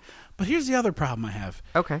her feet. But here's the other problem I have.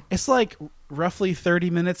 Okay. It's like roughly 30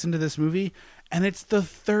 minutes into this movie, and it's the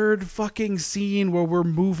third fucking scene where we're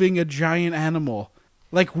moving a giant animal.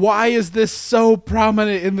 Like, why is this so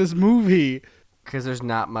prominent in this movie? Because there's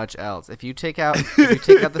not much else. If you take out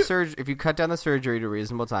the surgery, if you cut down the surgery to a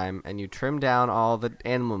reasonable time, and you trim down all the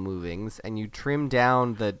animal movings, and you trim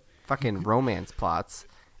down the fucking romance plots,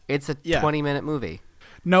 it's a 20-minute movie.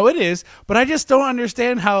 No, it is, but I just don't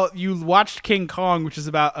understand how you watched King Kong, which is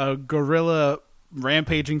about a gorilla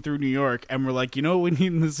rampaging through New York, and we're like, you know what we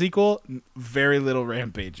need in the sequel? Very little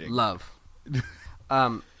rampaging. Love.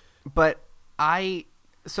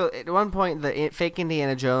 So at one point, the fake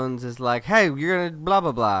Indiana Jones is like, hey, you're going to blah,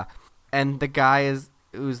 blah, blah. And the guy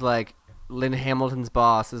who's like, Linda Hamilton's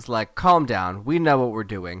boss is like, calm down. We know what we're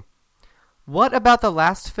doing. What about the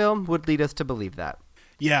last film would lead us to believe that?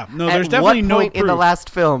 Yeah, no, there's definitely no proof. At what point in the last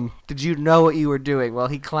film did you know what you were doing? Well,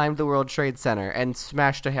 he climbed the World Trade Center and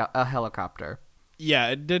smashed a helicopter. Yeah,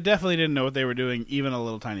 they definitely didn't know what they were doing, even a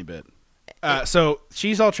little tiny bit. So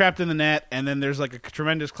she's all trapped in the net, and then there's like a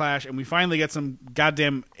tremendous clash, and we finally get some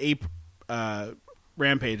goddamn ape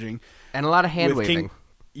rampaging. And a lot of hand-waving.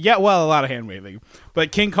 A lot of hand-waving.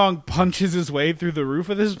 But King Kong punches his way through the roof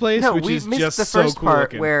of this place, which is just so cool. The first part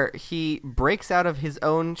looking. where he breaks out of his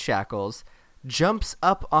own shackles, jumps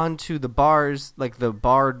up onto the bars, like the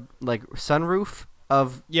bar, like sunroof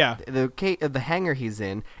of the hangar he's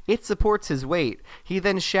in. It supports his weight. He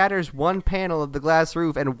then shatters one panel of the glass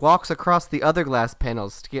roof and walks across the other glass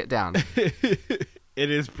panels to get down. It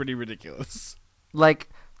is pretty ridiculous. Like,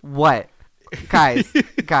 what? Guys.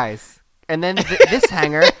 And then this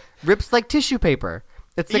hangar rips like tissue paper.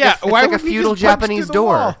 It's like a feudal Japanese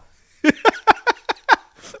door.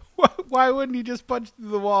 Why wouldn't he just punch through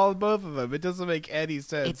the wall of both of them? It doesn't make any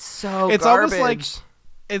sense. It's so garbage.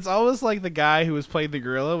 It's almost like the guy who was playing the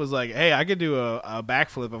gorilla was like, hey, I could do a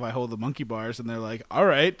backflip if I hold the monkey bars. And they're like, all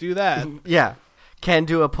right, do that. Yeah. Can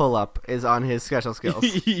do a pull-up is on his special skills.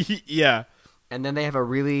 Yeah. And then they have a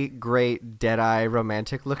really great dead-eye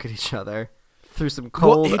romantic look at each other through some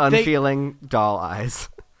cold, unfeeling doll eyes.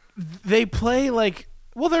 They play like,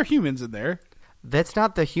 they're humans in there. That's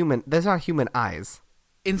not human eyes.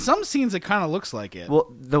 In some scenes, it kind of looks like it. Well,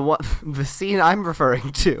 the scene I'm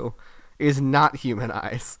referring to is not human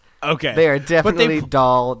eyes. Okay. They are definitely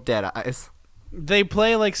doll dead eyes. They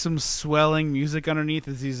play like some swelling music underneath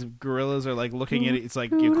as these gorillas are like looking at it. It's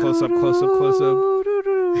like close up, close up, close up.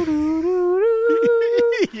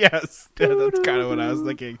 Yes, that's kind of what I was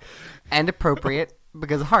thinking. And appropriate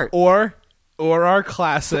because of heart. Or our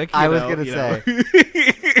classic. I was going to say.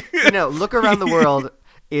 Look around the world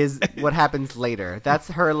is what happens later. That's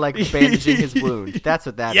her like bandaging his wound. That's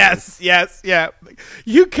what that is. Yes.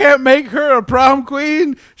 You can't make her a prom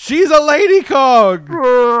queen. She's a lady Kong.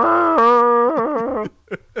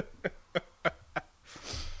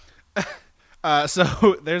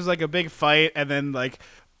 So there's like a big fight, and then like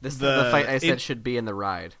this is the fight I said should be in the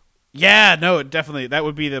ride. Yeah, no, definitely. That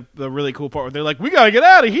would be the really cool part where they're like, we gotta get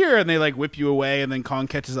out of here, and they like whip you away, and then Kong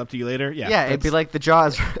catches up to you later. Yeah, it'd be like the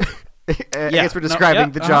Jaws. I guess we're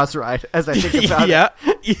describing the Jaws ride as I think about it.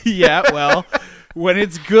 Yeah, well, when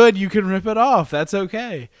it's good, you can rip it off. That's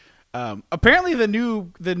okay. Apparently, the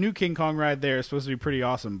new King Kong ride there is supposed to be pretty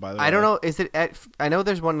awesome. By the way, I don't know. Is it? I know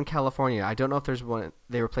there's one in California. I don't know if there's one.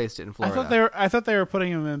 They replaced it in Florida. I thought they were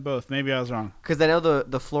putting them in both. Maybe I was wrong. Because I know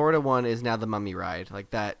the Florida one is now the Mummy ride, like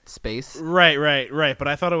that space. Right. But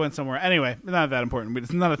I thought it went somewhere. Anyway, not that important.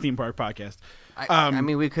 It's not a theme park podcast. I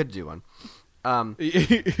mean, we could do one.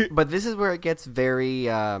 But this is where it gets very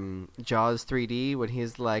Jaws 3D when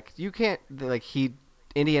he's like, you can't like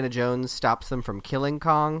Indiana Jones stops them from killing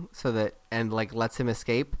Kong and lets him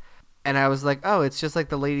escape. And I was like, oh, it's just like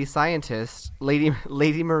the lady scientist, lady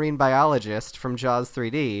marine biologist from Jaws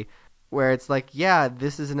 3D. where it's like, yeah,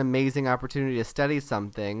 this is an amazing opportunity to study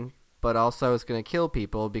something, but also it's going to kill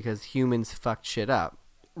people because humans fucked shit up.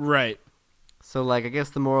 Right. So, like, I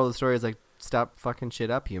guess the moral of the story is, like, stop fucking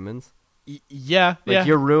shit up, humans. Yeah. Like,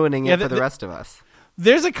 you're ruining it for the the rest of us.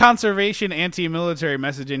 There's a conservation anti-military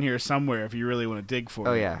message in here somewhere if you really want to dig for it.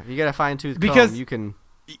 Oh, yeah. If you got a fine-tooth Because- comb, you can...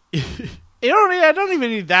 I don't even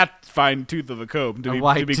need that fine tooth of a comb, to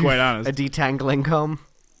be quite honest. A detangling comb.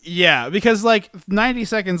 Yeah, because like 90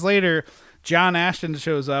 seconds later, John Ashton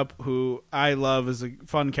shows up, who I love as a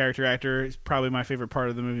fun character actor. He's probably my favorite part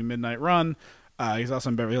of the movie Midnight Run. He's also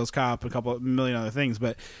in Beverly Hills Cop, a million other things.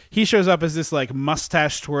 But he shows up as this like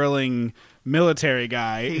mustache twirling military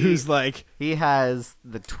guy who's like... He has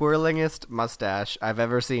the twirlingest mustache I've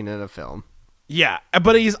ever seen in a film. Yeah,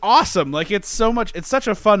 but he's awesome. Like it's such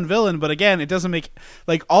a fun villain, but again, it doesn't make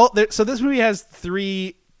like so this movie has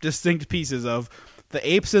three distinct pieces of the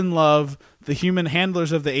apes in love, the human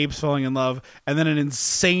handlers of the apes falling in love, and then an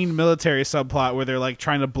insane military subplot where they're like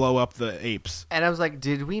trying to blow up the apes. And I was like,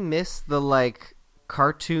 did we miss the like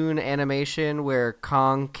cartoon animation where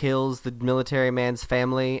Kong kills the military man's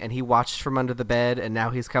family and he watched from under the bed and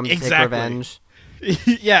now he's come to take revenge?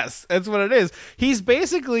 Yes, that's what it is. He's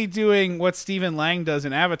basically doing what Stephen Lang does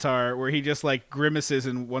in Avatar, where he just like grimaces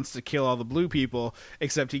and wants to kill all the blue people,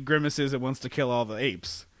 except he grimaces and wants to kill all the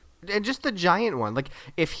apes. And just the giant one. Like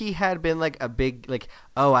if he had been like a big like,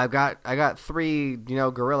 oh, I got 3,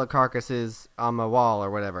 gorilla carcasses on my wall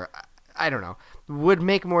or whatever. I don't know. Would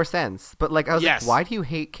make more sense. But like I was like, why do you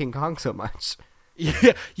hate King Kong so much?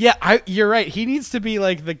 You're right. He needs to be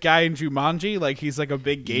like the guy in Jumanji, like he's like a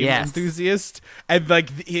big game enthusiast, and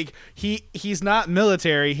like he's not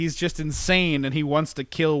military. He's just insane, and he wants to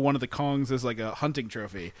kill one of the Kongs as like a hunting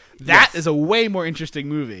trophy. That is a way more interesting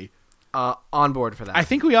movie. On board for that. I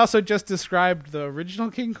think we also just described the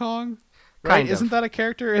original King Kong. Right? Kind of. Isn't that a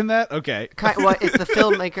character in that? Okay. Well, it's the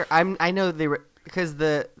filmmaker. I know they were because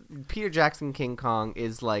the Peter Jackson King Kong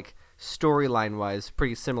is like storyline wise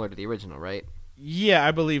pretty similar to the original, right? Yeah, I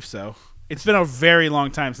believe so. It's been a very long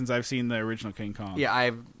time since I've seen the original King Kong.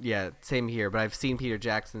 Yeah, same here. But I've seen Peter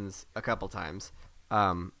Jackson's a couple times.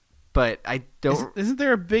 But I don't. Isn't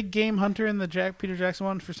there a big game hunter in the Peter Jackson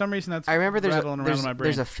one? For some reason, that's I remember rattling around in my brain.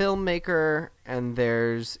 There's a filmmaker, and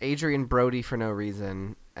there's Adrian Brody for no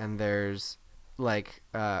reason, and there's like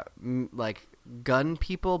gun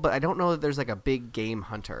people, but I don't know that there's like a big game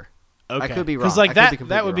hunter. Okay. I could be wrong. Because like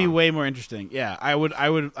that would be way more interesting. Yeah, I would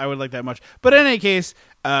like that much. But in any case,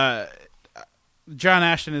 John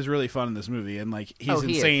Ashton is really fun in this movie, and like he's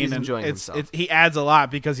insane. He's and enjoying himself. He adds a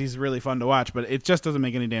lot because he's really fun to watch, but it just doesn't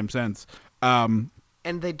make any damn sense. And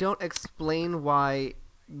they don't explain why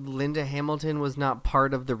Linda Hamilton was not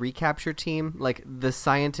part of the recapture team. Like the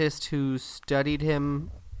scientist who studied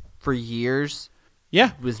him for years,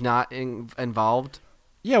 was not involved.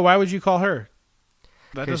 Yeah, why would you call her?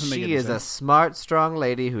 That because doesn't make she any is sense. a smart, strong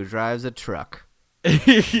lady who drives a truck,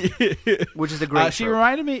 which is a great. She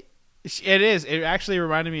reminded me. It is. It actually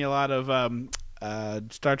reminded me a lot of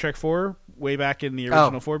Star Trek 4 way back in the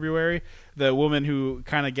original February. The woman who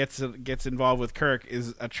kind of gets involved with Kirk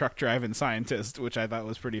is a truck driving scientist, which I thought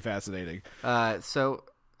was pretty fascinating. So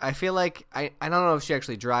I feel like I don't know if she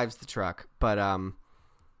actually drives the truck, but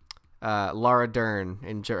Laura Dern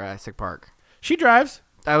in Jurassic Park. She drives.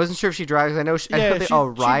 I wasn't sure if she drives. I know they all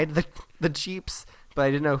ride the Jeeps, but I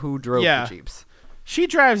didn't know who drove the Jeeps. She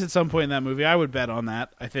drives at some point in that movie. I would bet on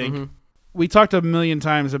that, I think. Mm-hmm. We talked a million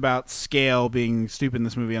times about scale being stupid in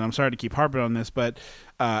this movie, and I'm sorry to keep harping on this, but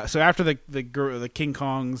so after the King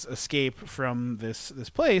Kong's escape from this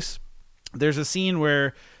place, there's a scene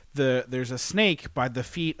where there's a snake by the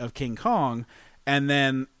feet of King Kong, and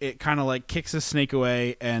then it kind of like kicks the snake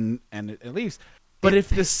away and it leaves. But if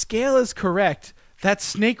the scale is correct, that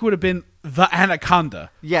snake would have been the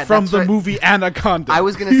anaconda from the movie Anaconda. I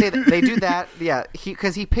was going to say that they do that,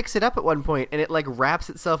 because he picks it up at one point and it like wraps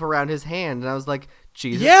itself around his hand, and I was like,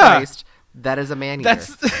 Jesus Christ, that is a man-eater.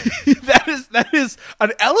 that is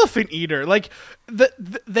an elephant eater. Like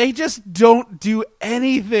they just don't do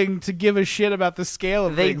anything to give a shit about the scale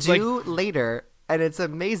of things. They do later, and it's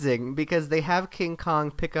amazing because they have King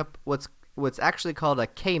Kong pick up what's actually called a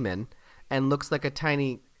caiman and looks like a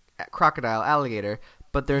tiny crocodile alligator,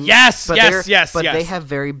 but they're they have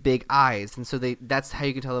very big eyes, and so that's how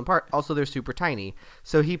you can tell them apart. Also, they're super tiny.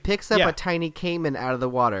 So he picks up a tiny caiman out of the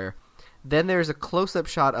water. Then there's a close-up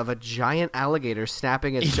shot of a giant alligator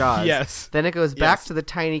snapping its jaws. Yes. Then it goes back to the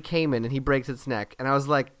tiny caiman, and he breaks its neck. And I was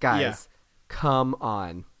like, guys, come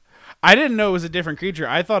on. I didn't know it was a different creature.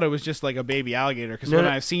 I thought it was just like a baby alligator because when No,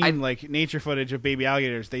 I've seen like nature footage of baby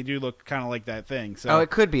alligators, they do look kind of like that thing. So Oh, it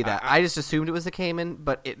could be that. I just assumed it was a caiman,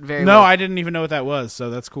 but it very no, well... I didn't even know what that was. So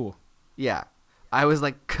that's cool. Yeah. I was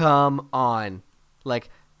like, come on. Like,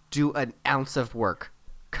 do an ounce of work.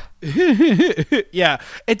 Yeah,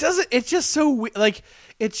 it doesn't. It's just so like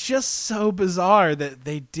it's just so bizarre that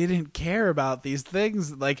they didn't care about these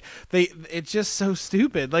things. Like it's just so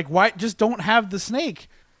stupid. Like why just don't have the snake?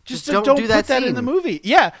 Just don't do put that that in scene. the movie.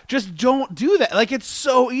 Yeah, just don't do that. Like it's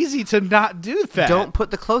so easy to not do that. Don't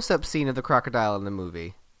put the close-up scene of the crocodile in the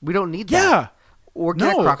movie. We don't need that. Yeah. Or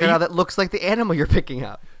get a No, crocodile that looks like the animal you're picking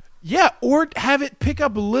up. Yeah, or have it pick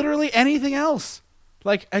up literally anything else.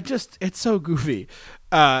 Like it's so goofy.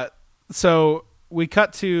 So we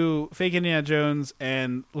cut to fake Indiana Jones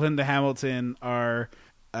and Linda Hamilton are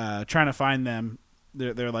trying to find them.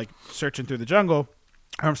 They're like searching through the jungle.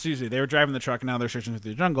 Excuse me, they were driving the truck and now they're searching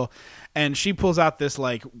through the jungle. And she pulls out this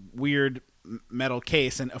like weird metal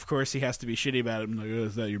case, and of course he has to be shitty about it. I'm like, oh,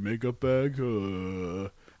 is that your makeup bag? And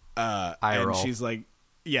roll. she's like,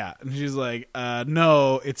 yeah, and she's like,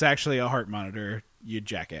 no, it's actually a heart monitor, you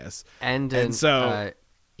jackass. And so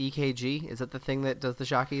EKG, is that the thing that does the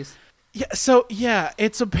shockies? Yeah,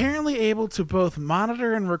 it's apparently able to both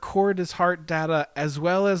monitor and record his heart data as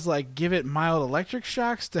well as like give it mild electric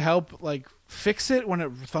shocks to help like fix it when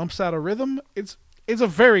it thumps out a rhythm. It's a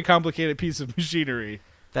very complicated piece of machinery.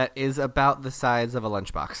 That is about the size of a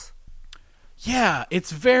lunchbox. Yeah,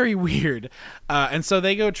 it's very weird. And so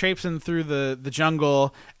they go traipsing through the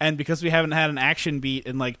jungle, and because we haven't had an action beat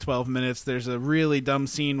in like 12 minutes, there's a really dumb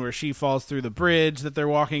scene where she falls through the bridge that they're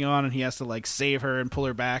walking on, and he has to like save her and pull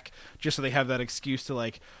her back, just so they have that excuse to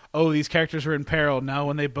like, oh, these characters are in peril. Now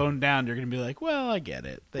when they bone down, you're going to be like, well, I get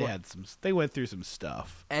it. They went through some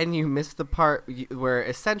stuff. And you missed the part where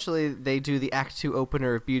essentially they do the Act 2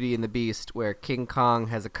 opener of Beauty and the Beast, where King Kong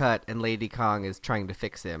has a cut and Lady Kong is trying to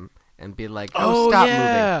fix him. And be like, oh, stop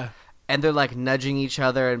moving. And they're like nudging each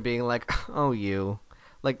other and being like, oh, you.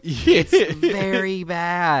 Like, it's very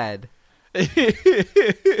bad.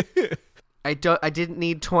 I didn't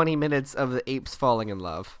need 20 minutes of the apes falling in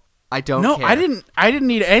love. I don't care. I didn't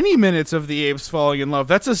need any minutes of the apes falling in love.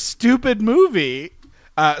 That's a stupid movie.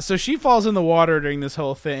 So she falls in the water during this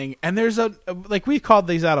whole thing, and there's like we've called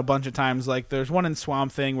these out a bunch of times. Like there's one in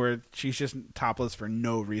Swamp Thing where she's just topless for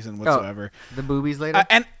no reason whatsoever. Oh, the boobies later?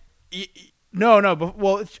 No, but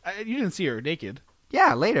well, you didn't see her naked.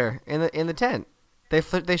 Yeah, later in the tent,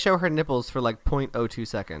 they show her nipples for like 0.02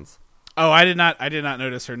 seconds. Oh, I did not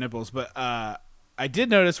notice her nipples, but I did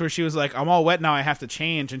notice where she was like, I'm all wet now, I have to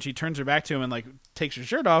change, and she turns her back to him and like takes her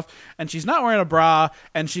shirt off, and she's not wearing a bra,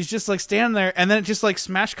 and she's just like standing there, and then it just like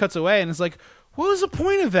smash cuts away, and it's like, what was the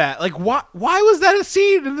point of that? Like, why was that a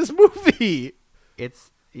scene in this movie?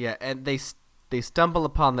 And they stumble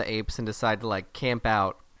upon the apes and decide to like camp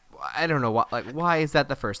out. I don't know why is that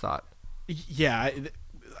the first thought? Yeah,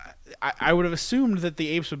 I would have assumed that the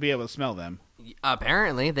apes would be able to smell them.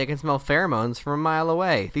 Apparently, they can smell pheromones from a mile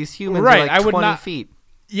away. These humans right, are like 20 not, feet.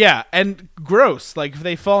 Yeah, and gross. Like, if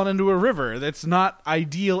they've fallen into a river. That's not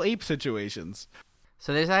ideal ape situations.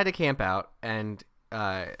 So they decide to camp out, and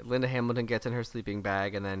Linda Hamilton gets in her sleeping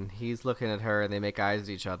bag, and then he's looking at her, and they make eyes at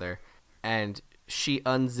each other. And she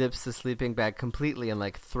unzips the sleeping bag completely and,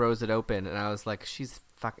 like, throws it open. And I was like, she's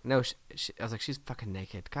fucking... No, I was like, she's fucking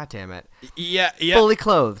naked. God damn it. Yeah. Fully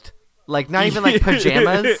clothed. Like, not even, like,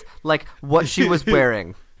 pajamas. Like, what she was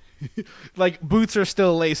wearing. Like, boots are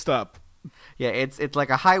still laced up. Yeah, it's like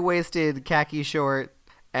a high-waisted khaki short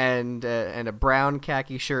and a brown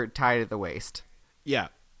khaki shirt tied at the waist. Yeah,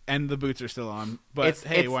 and the boots are still on. But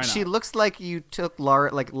hey, why not? She looks like you took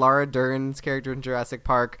Laura Dern's character in Jurassic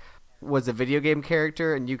Park was a video game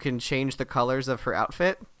character, and you can change the colors of her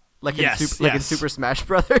outfit, like in Super Smash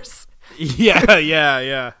Brothers.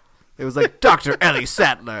 Yeah. It was like Dr. Ellie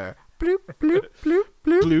Sattler. Bloop, bloop, bloop,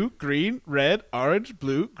 bloop. Blue, green, red, orange,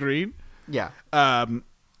 blue, green. Yeah.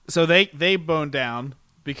 So they bone down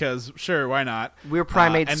because sure, why not? We're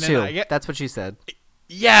primates too. That's what she said.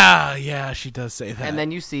 Yeah, she does say that. And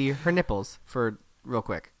then you see her nipples for real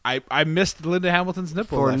quick. I missed Linda Hamilton's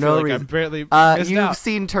nipples for no reason. I'm barely missed you've out.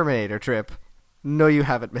 seen Terminator, Trip. No, you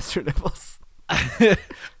haven't, Mr. Nipples.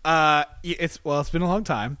 It's been a long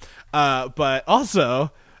time. But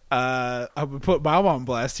also, I would put Mom on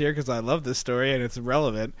blast here because I love this story and it's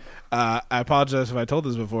relevant. I apologize if I told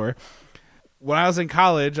this before. When I was in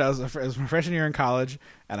college, it was my freshman year in college,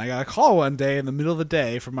 and I got a call one day in the middle of the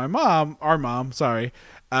day from our mom. I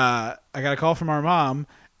got a call from our mom,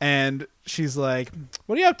 and she's like,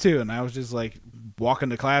 "What are you up to?" And I was just like, walking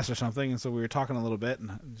to class or something, and so we were talking a little bit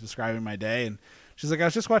and describing my day, and she's like, I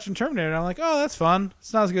was just watching Terminator, and I'm like, oh, that's fun.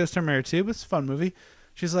 It's not as good as Terminator 2, but it's a fun movie.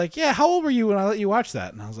 She's like, yeah, how old were you when I let you watch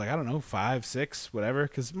that? And I was like, I don't know, 5, 6, whatever,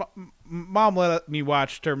 because Mom let me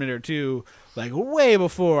watch Terminator 2 like way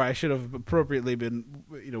before I should have appropriately been,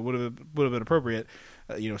 would have been appropriate,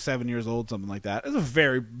 7 years old, something like that. It was a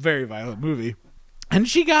very, very violent movie. And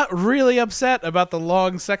she got really upset about the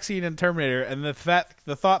long sex scene in Terminator and the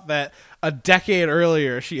thought that a decade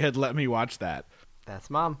earlier she had let me watch that. That's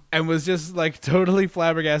Mom. And was just like totally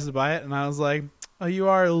flabbergasted by it. And I was like, oh, you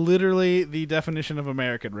are literally the definition of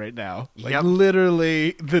American right now. Like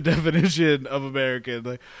literally the definition of American.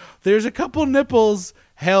 Like, there's a couple nipples.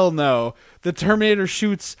 Hell no. The Terminator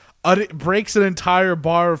breaks an entire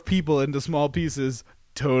bar of people into small pieces.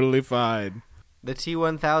 Totally fine. The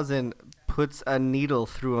T-1000 puts a needle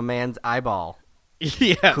through a man's eyeball.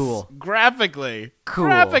 Yes. Cool. Graphically. Cool.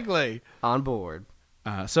 Graphically. On board.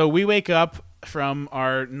 So we wake up from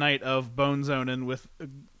our night of bone zoning with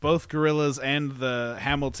both Gorillas and the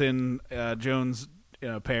Hamilton Jones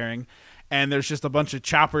pairing, and there's just a bunch of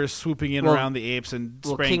choppers swooping in around the apes and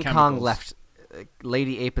spraying King chemicals. Kong left.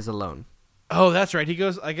 Lady Ape is alone. Oh, that's right. He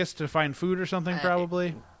goes, I guess, to find food or something,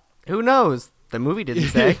 probably. Who knows? The movie didn't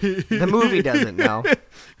say. The movie doesn't know.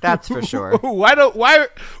 That's for sure. Why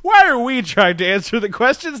are we trying to answer the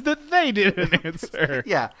questions that they didn't answer?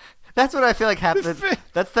 Yeah. That's what I feel like happened.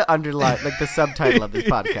 That's the underline, like the subtitle of this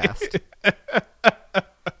podcast.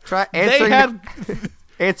 Try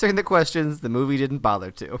answering the questions the movie didn't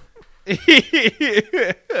bother to.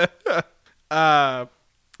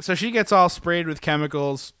 So she gets all sprayed with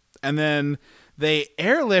chemicals, and then they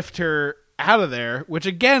airlift her out of there, which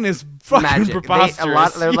again is fucking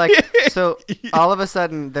preposterous. They're like, so all of a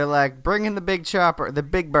sudden they're like, bring in the big chopper, the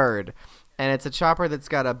big bird. And it's a chopper that's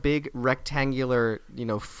got a big rectangular,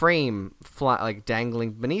 frame like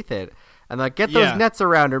dangling beneath it. And like, get those nets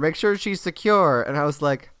around her, make sure she's secure. And I was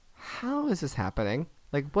like, how is this happening?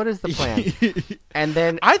 Like, what is the plan? And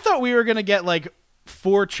then I thought we were gonna get like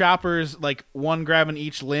 4 choppers, like one grabbing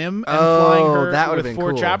each limb and flying her that with been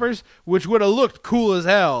 4 cool. choppers, which would have looked cool as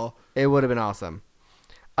hell. It would have been awesome.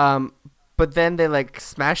 But then they like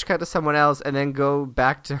smash cut to someone else and then go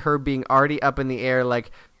back to her being already up in the air, like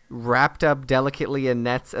wrapped up delicately in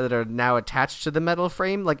nets that are now attached to the metal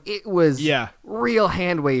frame. Like, it was real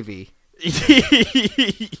hand wavy.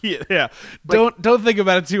 Yeah. Don't think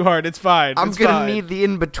about it too hard. It's fine. I'm gonna need the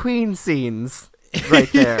in-between scenes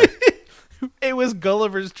right there. It was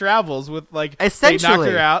Gulliver's Travels with like essentially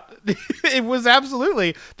they knocked her out. It was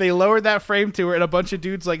absolutely. They lowered that frame to her and a bunch of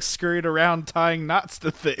dudes like scurried around tying knots to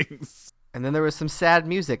things. And then there was some sad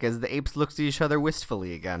music as the apes looked at each other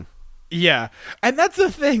wistfully again. Yeah. And that's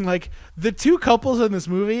the thing, like the 2 couples in this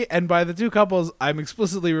movie, and by the 2 couples I'm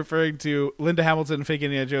explicitly referring to Linda Hamilton, fake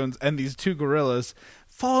Indiana Jones, and these 2 gorillas,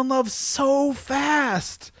 fall in love so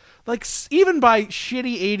fast. Like, even by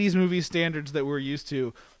shitty 80s movie standards that we're used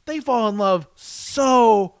to, they fall in love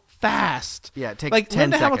so fast. Yeah, it takes like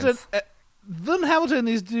 10 seconds. Linda Hamilton and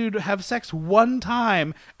these dudes have sex one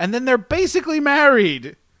time, and then they're basically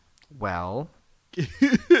married. Well,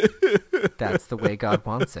 that's the way God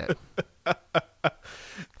wants it.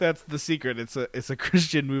 That's the secret. It's a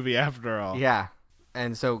Christian movie after all. Yeah.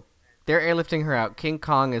 And so they're airlifting her out. King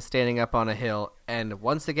Kong is standing up on a hill, and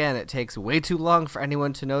once again it takes way too long for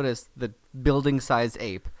anyone to notice the building-sized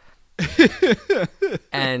ape.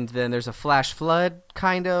 And then there's a flash flood,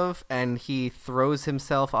 kind of, and he throws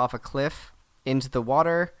himself off a cliff into the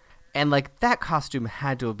water. And, like, that costume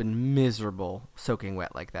had to have been miserable soaking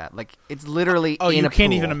wet like that. Like, it's literally in a pool. You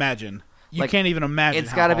can't even imagine. You can't even imagine.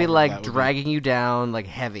 It's got to be, like, dragging you down, like,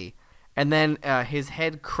 heavy. And then his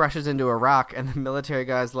head crushes into a rock, and the military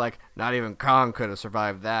guy's like, not even Kong could have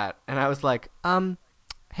survived that. And I was like, hand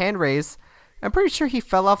raise. I'm pretty sure he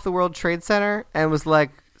fell off the World Trade Center and was,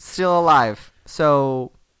 like, still alive.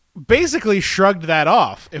 So basically shrugged that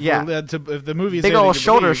off. If the movie's big old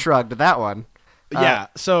shoulder shrug to that one. Yeah,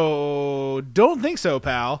 so don't think so,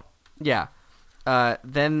 pal. Yeah.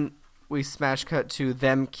 Then we smash cut to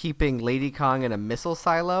them keeping Lady Kong in a missile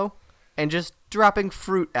silo and just dropping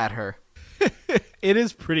fruit at her. It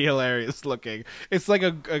is pretty hilarious looking. It's like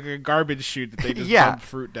a garbage chute that they just dump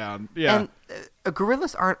fruit down. Yeah. And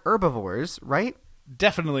gorillas aren't herbivores, right?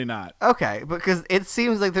 Definitely not. Okay, because it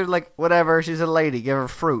seems like they're like, whatever, she's a lady, give her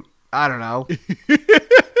fruit. I don't know.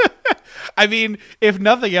 I mean, if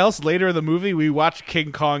nothing else, later in the movie, we watch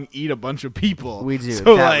King Kong eat a bunch of people. We do.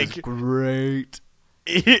 So, that was great.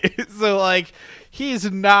 So, like, he's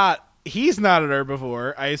not an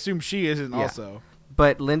herbivore. I assume she isn't also.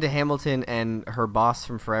 But Linda Hamilton and her boss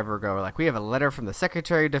from forever ago are like, we have a letter from the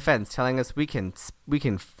Secretary of Defense telling us we can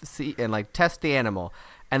see and like test the animal.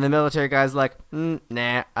 And the military guy's like,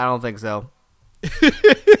 nah, I don't think so.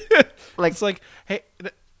 Like, it's like, hey,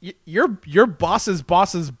 your boss's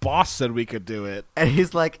boss said we could do it. And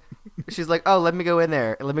she's like, oh, let me go in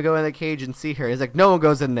there. Let me go in the cage and see her. He's like, no one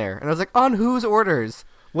goes in there. And I was like, on whose orders?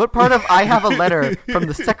 What part of I have a letter from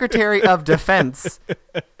the Secretary of Defense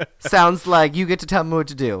sounds like you get to tell me what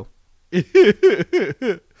to do?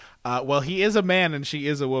 Well, he is a man and she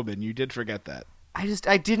is a woman. You did forget that.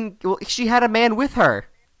 I didn't. Well, she had a man with her.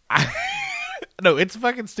 No, it's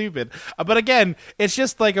fucking stupid. But again, it's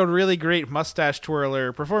just like a really great mustache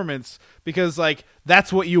twirler performance because, like,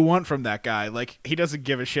 that's what you want from that guy. Like, he doesn't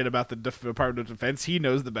give a shit about the Department of Defense. He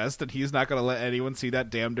knows the best, and he's not going to let anyone see that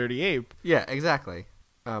damn dirty ape. Yeah, exactly.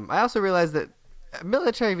 I also realized that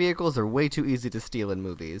military vehicles are way too easy to steal in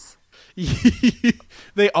movies.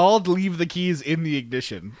 They all leave the keys in the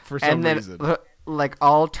ignition for some reason. And then, like,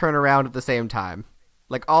 all turn around at the same time.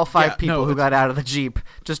 Like, all five people who got out of the Jeep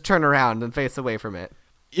just turn around and face away from it.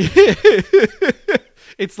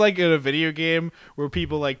 It's like in a video game where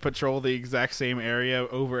people, like, patrol the exact same area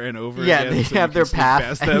over and over again. again. Yeah, they have their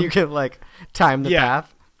path, and you can, like, time the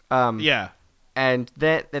path. And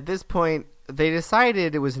then at this point, they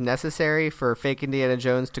decided it was necessary for fake Indiana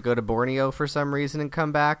Jones to go to Borneo for some reason and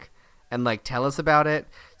come back and, like, tell us about it.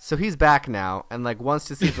 So he's back now and, like, wants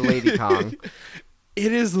to see the Lady Kong.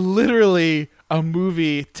 It is literally a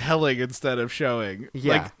movie telling instead of showing.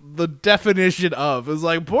 Yeah. Like, the definition of is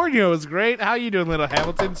like, Borneo is great. How you doing, little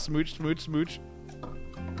Hamilton? Smooch, smooch, smooch.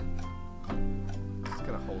 Just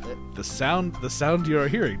gonna hold it. The sound you're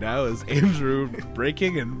hearing now is Andrew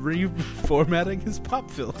breaking and reformatting his pop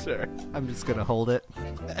filter. I'm just gonna hold it.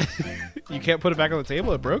 You can't put it back on the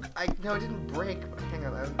table? It broke? No, it didn't break. Hang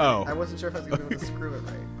on. I wasn't sure if I was gonna be able to screw it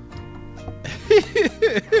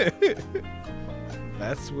right.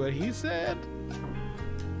 That's what he said.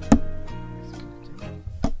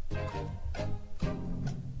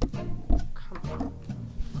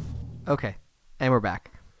 Okay, and we're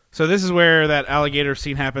back. So this is where that alligator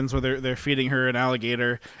scene happens, where they're feeding her an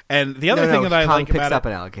alligator. And the other thing that I like about it, Kong picks up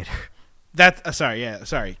an alligator.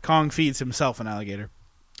 Kong feeds himself an alligator.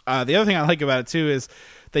 The other thing I like about it too is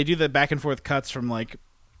they do the back and forth cuts from like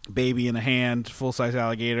baby in a hand, full-size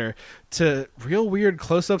alligator, to real weird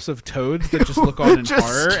close-ups of toads that just look on in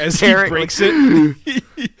horror as he breaks it.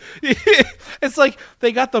 It's like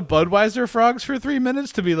they got the Budweiser frogs for 3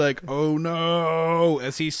 minutes to be like, oh no,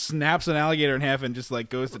 as he snaps an alligator in half and just like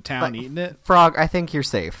goes to town eating it. Frog, I think you're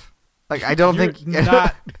safe. Like, I don't think...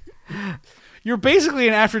 not. You're basically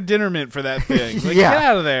an after-dinner mint for that thing. Like, yeah. Get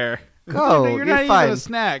out of there. Go, you're not even a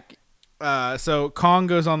snack. So Kong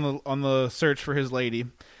goes on the search for his lady.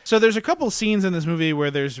 So there's a couple scenes in this movie where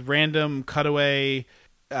there's random cutaway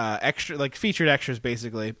extra, like featured extras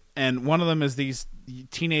basically, and one of them is these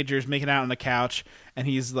teenagers making out on the couch, and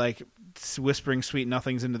he's like whispering sweet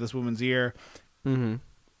nothings into this woman's ear, and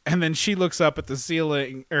then she looks up at the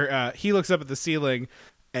ceiling, or he looks up at the ceiling,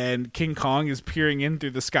 and King Kong is peering in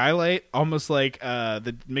through the skylight, almost like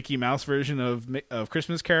the Mickey Mouse version of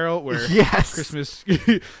Christmas Carol, where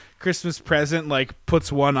Christmas present like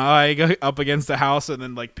puts one eye up against the house and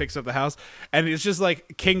then like picks up the house, and it's just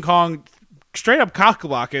like King Kong straight up cock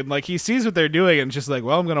blocking. Like he sees what they're doing and just like,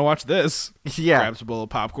 well, I'm gonna watch this. Yeah, grabs a bowl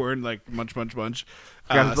of popcorn, like munch.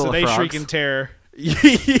 So they shriek in terror.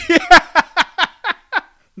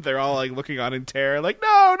 They're all like looking on in terror, like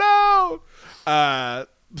no.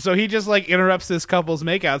 So he just like interrupts this couple's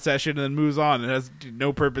makeout session and then moves on. It has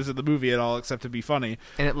no purpose in the movie at all except to be funny.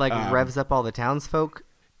 And it like revs up all the townsfolk.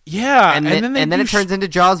 Yeah, and then it turns into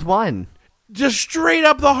Jaws 1. Just straight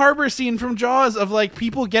up the harbor scene from Jaws of like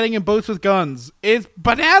people getting in boats with guns. It's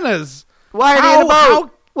bananas. Why are they in a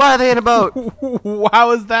boat? Why are they in a boat? How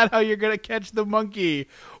is that how you're gonna catch the monkey?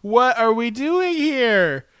 What are we doing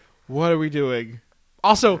here? What are we doing?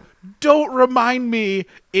 Also, don't remind me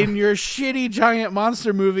in your shitty giant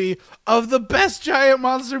monster movie of the best giant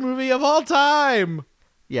monster movie of all time.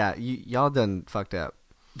 Yeah, y'all done fucked up.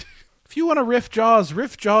 If you want to riff Jaws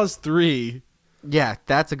 3. Yeah,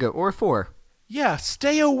 that's a good, or 4. Yeah,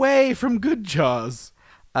 stay away from good Jaws.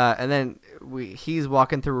 And then he's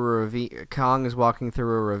walking through a ravine. Kong is walking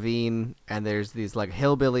through a ravine, and there's these like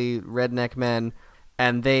hillbilly redneck men,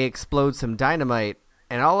 and they explode some dynamite,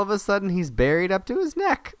 and all of a sudden he's buried up to his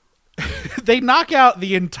neck. They knock out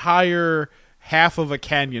the entire half of a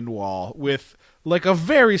canyon wall with like a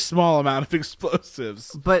very small amount of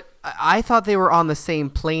explosives. But I thought they were on the same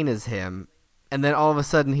plane as him, and then all of a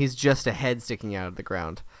sudden he's just a head sticking out of the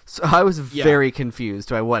ground. So I was very confused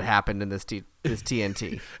by what happened in this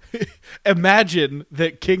TNT. Imagine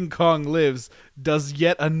that King Kong Lives does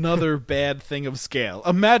yet another bad thing of scale.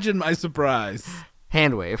 Imagine my surprise.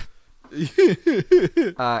 Hand wave.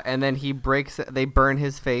 And then they burn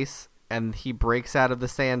his face, and he breaks out of the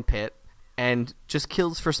sand pit and just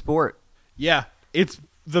kills for sport. Yeah, it's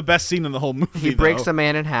the best scene in the whole movie. He breaks a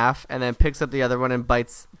man in half and then picks up the other one and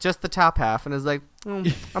bites just the top half and is like, I'm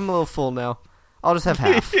a little full now. I'll just have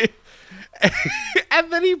half.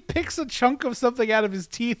 And then he picks a chunk of something out of his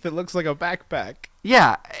teeth that looks like a backpack.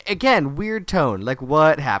 Yeah, again, weird tone. Like,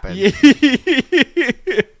 what happened?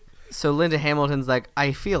 So Linda Hamilton's like,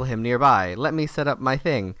 I feel him nearby. Let me set up my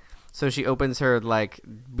thing. So she opens her, like,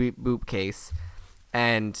 beep boop case,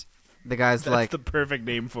 and the guy's That's like... the perfect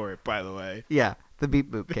name for it, by the way. Yeah, the beep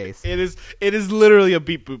boop case. It is literally a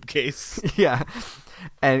beep boop case. Yeah.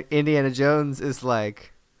 And Indiana Jones is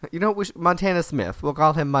like, Montana Smith. We'll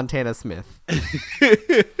call him Montana Smith.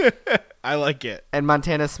 I like it. And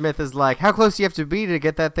Montana Smith is like, how close do you have to be to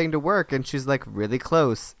get that thing to work? And she's like, really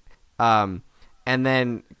close. And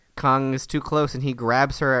then Kong is too close, and he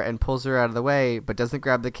grabs her and pulls her out of the way, but doesn't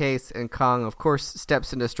grab the case. And Kong, of course,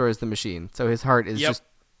 steps and destroys the machine. So his heart is just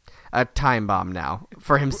a time bomb now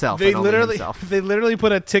for himself. They and only literally himself. they literally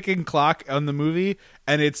put a ticking clock on the movie,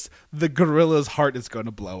 and it's the gorilla's heart is going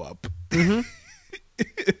to blow up. Mm-hmm.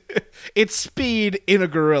 It's Speed in a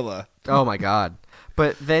gorilla. Oh my god.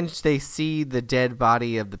 But then they see the dead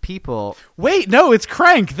body of the people. Wait, no, it's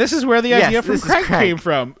Crank. This is where the idea from Crank came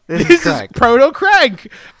from. This is proto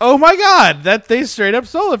Crank. Oh my god, that they straight up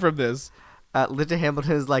stole it from this. Linda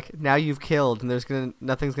Hamilton is like, now you've killed, and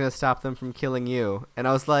nothing's gonna stop them from killing you. And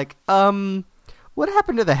I was like, what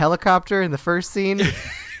happened to the helicopter in the first scene?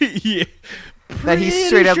 Yeah. That he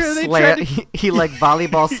straight up he like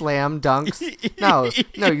volleyball slam dunks. No,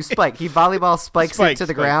 you spike. He volleyball spikes it to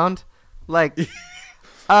the ground. Like,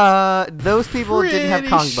 those people didn't have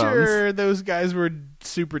Kong bones. Sure, those guys were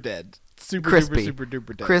super dead. Super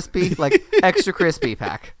duper dead. Crispy, like extra crispy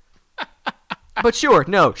pack. But sure,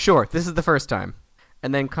 this is the first time.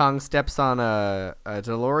 And then Kong steps on a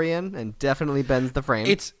DeLorean and definitely bends the frame.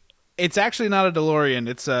 It's actually not a DeLorean.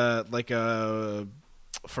 It's like a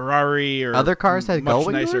Ferrari or other cars had much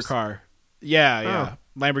gull nicer wingers? car. Yeah,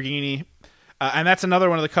 Lamborghini. And that's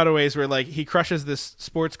another one of the cutaways where like he crushes this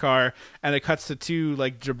sports car, and it cuts to two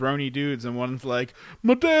like jabroni dudes, and one's like,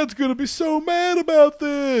 "My dad's gonna be so mad about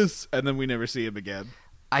this," and then we never see him again.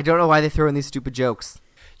 I don't know why they throw in these stupid jokes.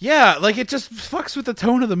 Yeah, like it just fucks with the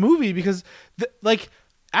tone of the movie because, like,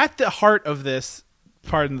 at the heart of this,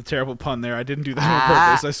 pardon the terrible pun there, I didn't do that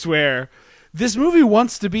on purpose, I swear. This movie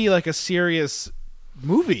wants to be like a serious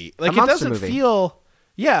movie. Like it doesn't feel,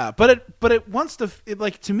 but it wants to.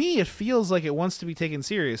 To me, it feels like it wants to be taken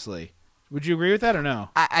seriously. Would you agree with that or no?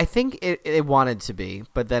 I think it wanted to be,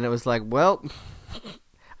 but then it was like, well,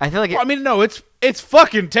 I feel like I mean, no, it's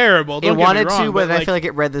fucking terrible. Don't it wanted get me wrong, to, but I feel like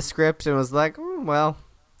it read the script and was like, well.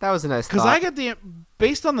 That was a nice thought. Because I get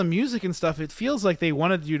based on the music and stuff, it feels like they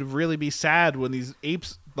wanted you to really be sad when these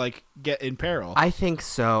apes like get in peril. I think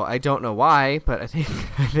so. I don't know why, but I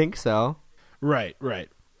think so. Right.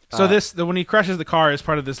 So when he crashes the car is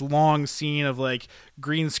part of this long scene of like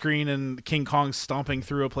green screen and King Kong stomping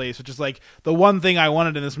through a place, which is like the one thing I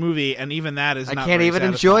wanted in this movie, and even that is. I not can't very even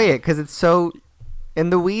satisfying. enjoy it because it's so in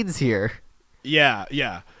the weeds here. Yeah.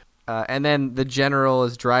 And then the general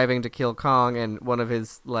is driving to kill Kong, and one of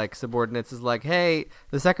his like subordinates is like, "Hey,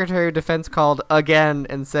 the Secretary of Defense called again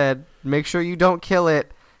and said, make sure you don't kill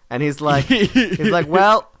it." And he's like,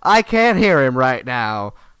 "Well, I can't hear him right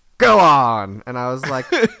now. Go on." And I was like,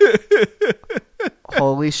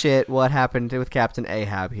 "Holy shit! What happened with Captain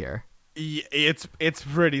Ahab here?" It's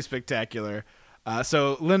pretty spectacular.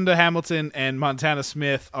 So Linda Hamilton and Montana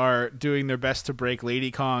Smith are doing their best to break Lady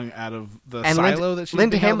Kong out of the silo that she's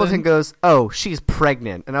Linda being held Hamilton in. goes, "Oh, she's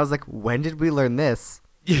pregnant," and I was like, "When did we learn this?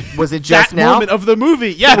 Was it just that now?" moment of the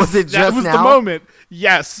movie? Yes, Was it that just was now? the moment.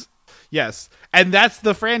 Yes, and that's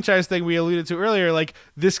the franchise thing we alluded to earlier. Like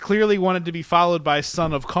this clearly wanted to be followed by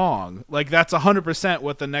Son of Kong. Like that's 100%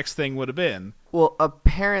 what the next thing would have been. Well,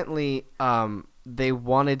 apparently, they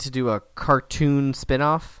wanted to do a cartoon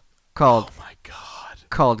spinoff called. Oh my god.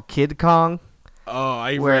 Called Kid Kong. Oh,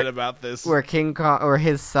 I read about this. Where King Kong or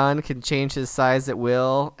his son can change his size at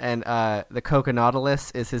will, and the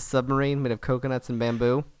Coconautilus is his submarine made of coconuts and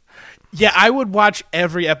bamboo. Yeah, I would watch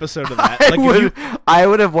every episode of that. I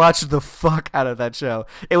would have watched the fuck out of that show.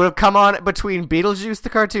 It would have come on between Beetlejuice the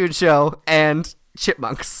cartoon show and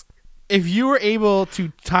Chipmunks. If you were able to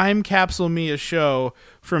time capsule me a show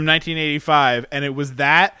from 1985 and it was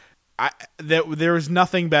that, There was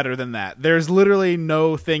nothing better than that. There's literally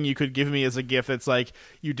no thing you could give me as a gift that's like,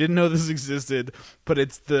 you didn't know this existed, but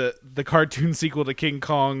it's the cartoon sequel to King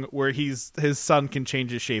Kong where his son can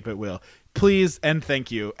change his shape at will. Please and thank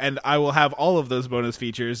you. And I will have all of those bonus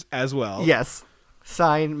features as well. Yes.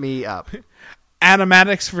 Sign me up.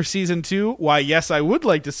 Animatics for season 2. Why, yes, I would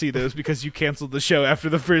like to see those because you canceled the show after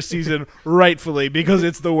the first season, rightfully, because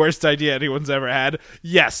it's the worst idea anyone's ever had.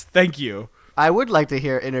 Yes, thank you. I would like to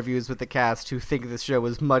hear interviews with the cast who think this show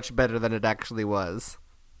was much better than it actually was.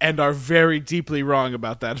 And are very deeply wrong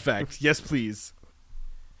about that fact. Yes, please.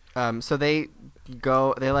 So they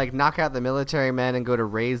knock out the military men and go to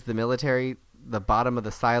raise the bottom of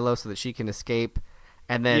the silo so that she can escape.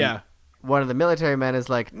 And then one of the military men is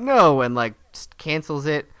like, no, and like just cancels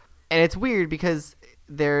it. And it's weird because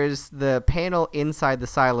there's the panel inside the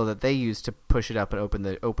silo that they use to push it up and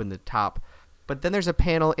open the top. But then there's a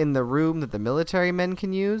panel in the room that the military men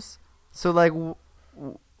can use. So like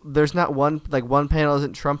there's not one panel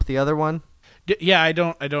doesn't trump the other one. Yeah, I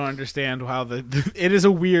don't understand how it is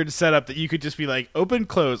a weird setup that you could just be like open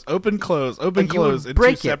close in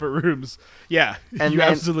two separate rooms. Yeah, and you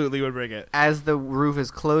absolutely would break it. As the roof is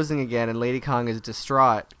closing again and Lady Kong is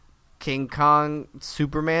distraught, King Kong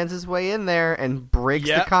Supermans his way in there and breaks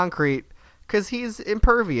the concrete because he's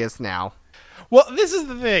impervious now. Well, this is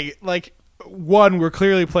the thing. Like, one, we're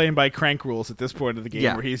clearly playing by crank rules at this point of the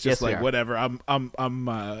game, where he's just whatever,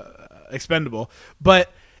 I'm expendable.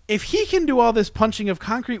 But if he can do all this punching of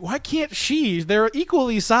concrete, why can't she? They're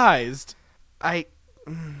equally sized. I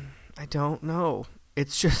don't know.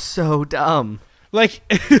 It's just so dumb. Like,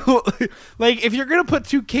 if you're gonna put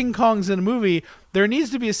two King Kongs in a movie, there needs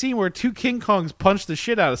to be a scene where two King Kongs punch the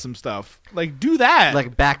shit out of some stuff. Like, do that.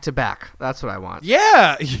 Like back to back. That's what I want.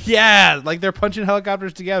 Yeah. Like they're punching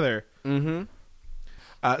helicopters together.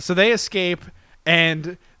 Mm-hmm. So they escape,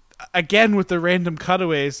 and again with the random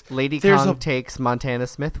cutaways, Lady Kong takes Montana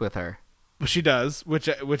Smith with her. She does, which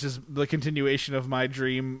is the continuation of my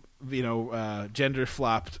dream, gender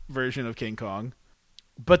flopped version of King Kong.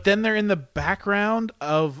 But then they're in the background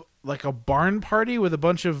of like a barn party with a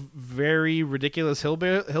bunch of very ridiculous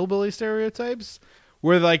hillbilly stereotypes,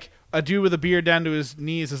 where like a dude with a beard down to his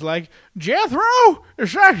knees is like, "Jethro,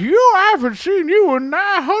 is that you? I haven't seen you in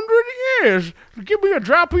 900 years. Give me a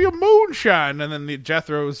drop of your moonshine." And then the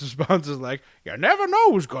Jethro's response is like, "You never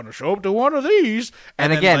know who's going to show up to one of these."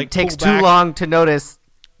 And again, it takes too long to notice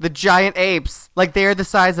the giant apes. Like, they're the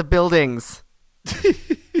size of buildings.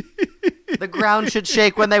 The ground should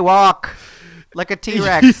shake when they walk, like a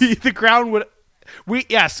T-Rex. The ground would...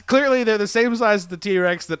 clearly they're the same size as the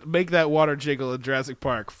T-Rex that make that water jiggle in Jurassic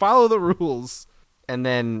Park. Follow the rules. And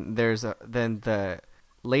then the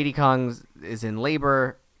Lady Kong is in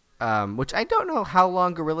labor, which I don't know how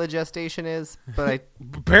long gorilla gestation is, but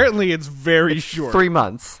apparently it's very short. 3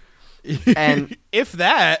 months. And if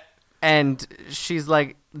that. And she's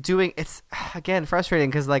like it's again frustrating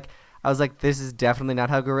because like I was like, this is definitely not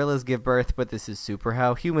how gorillas give birth, but this is super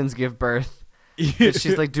how humans give birth.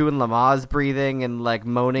 She's like doing Lamaze breathing and like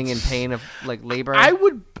moaning in pain of like labor. I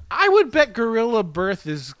would bet gorilla birth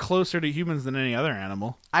is closer to humans than any other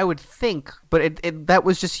animal. I would think, but that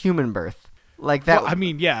was just human birth. Like that. Well, I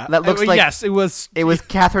mean, yeah. That looks like yes, it was. It was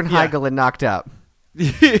Katherine Heigl and Knocked Up.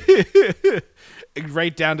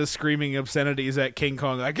 Right down to screaming obscenities at King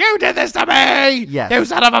Kong, like, "You did this to me! Yes. You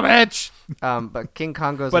son of a bitch!" But King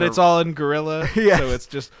Kong goes. But it's all in gorilla, yes. So it's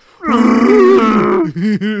just.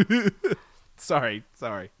 Sorry.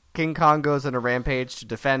 King Kong goes on a rampage to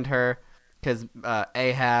defend her because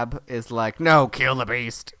Ahab is like, "No, kill the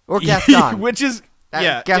beast," or Gaston, which is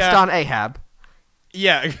Gaston Ahab.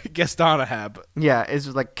 Yeah, Gaston Ahab. Yeah, it's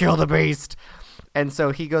just like, kill the beast. And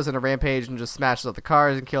so he goes on a rampage and just smashes up the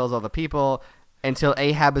cars and kills all the people until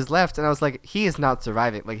Ahab is left. And I was like, he is not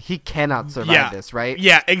surviving. Like, he cannot survive this, right?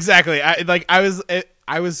 Yeah, exactly.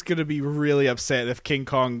 I was gonna be really upset if King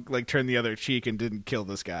Kong like turned the other cheek and didn't kill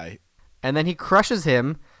this guy. And then he crushes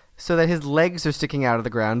him so that his legs are sticking out of the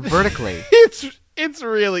ground vertically. It's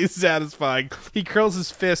really satisfying. He curls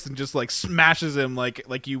his fist and just like smashes him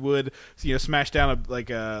like you would, smash down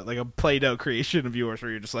a Play-Doh creation of yours,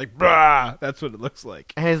 where you're just like, "Brah!" That's what it looks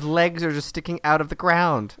like. And his legs are just sticking out of the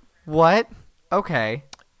ground. What? Okay.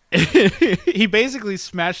 He basically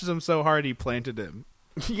smashes him so hard he planted him.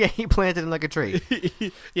 Yeah, he planted him like a tree.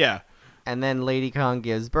 Yeah. And then Lady Kong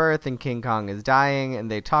gives birth, and King Kong is dying,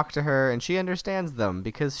 and they talk to her, and she understands them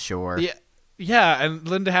because sure. Yeah, and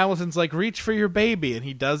Linda Hamilton's like, "Reach for your baby," and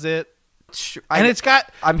he does it. And it's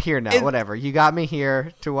got... I'm here now. Whatever. You got me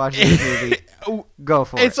here to watch this movie. Go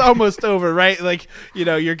for it. It's almost over, right? Like,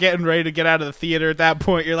 you're getting ready to get out of the theater at that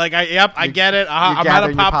point. You're like, I get it. I'm out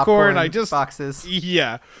of popcorn. I just... boxes.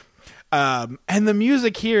 Yeah. And the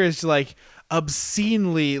music here is like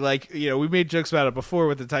obscenely, like, we made jokes about it before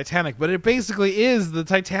with the Titanic, but it basically is the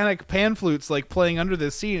Titanic pan flutes like playing under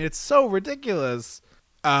this scene. It's so ridiculous.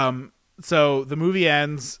 So the movie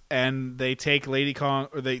ends and they take Lady Kong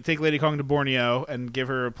to Borneo and give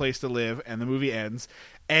her a place to live, and the movie ends.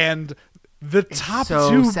 And the top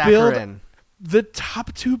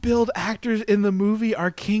two billed actors in the movie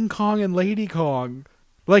are King Kong and Lady Kong.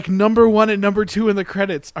 Like, number 1 and number 2 in the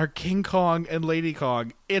credits are King Kong and Lady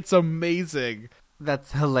Kong. It's amazing.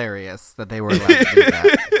 That's hilarious that they were allowed to do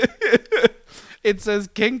that. It says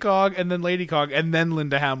King Kong and then Lady Kong and then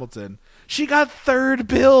Linda Hamilton. She got third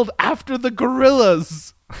billed after the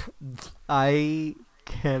Gorillas. I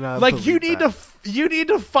cannot. Like, you need to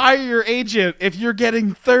fire your agent if you're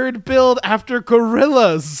getting third billed after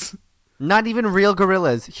Gorillas. Not even real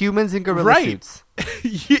gorillas, humans in gorilla suits.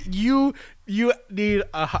 You need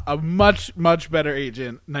a much, much better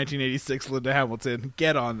agent. 1986 Linda Hamilton,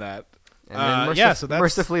 get on that. And then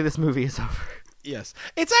mercifully, this movie is over. Yes,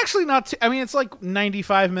 it's actually not. It's like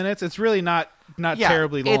 95 minutes. It's really not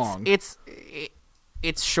terribly long. It's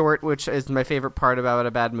short, which is my favorite part about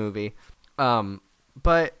a bad movie.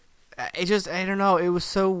 But I don't know. It was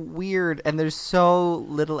so weird, and there's so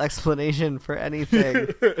little explanation for anything.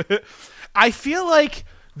 I feel like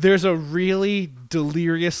there's a really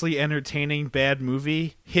deliriously entertaining bad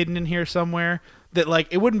movie hidden in here somewhere that, like,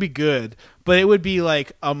 it wouldn't be good, but it would be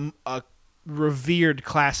like a revered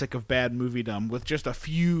classic of bad moviedom with just a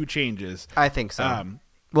few changes. I think so.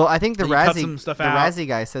 Well, I think the Razzie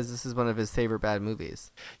guy says this is one of his favorite bad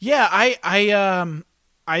movies. Yeah, I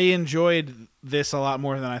enjoyed this a lot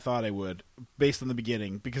more than I thought I would, based on the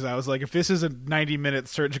beginning, because I was like, if this is a 90-minute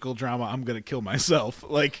surgical drama, I'm gonna kill myself.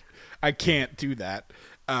 Like, I can't do that.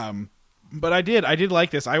 But I did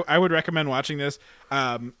like this. I would recommend watching this.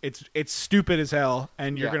 It's stupid as hell,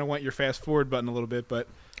 and you're gonna want your fast forward button a little bit, but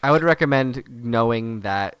I would recommend knowing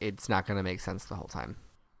that it's not gonna make sense the whole time.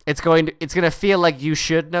 It's gonna feel like you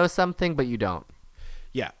should know something, but you don't.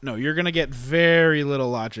 Yeah, no, you're going to get very little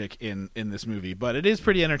logic in this movie, but it is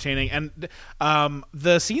pretty entertaining. And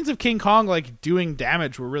the scenes of King Kong, like, doing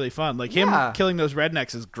damage were really fun. Like, him killing those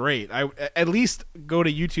rednecks is great. I at least go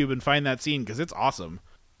to YouTube and find that scene because it's awesome.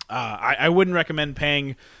 I wouldn't recommend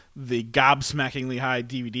paying the gobsmackingly high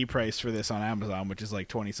DVD price for this on Amazon, which is like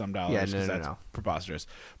 $20-some. Yeah, that's preposterous.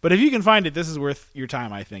 But if you can find it, this is worth your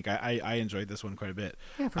time, I think. I enjoyed this one quite a bit.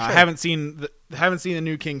 Yeah, for sure. I haven't seen the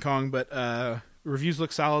new King Kong, but... reviews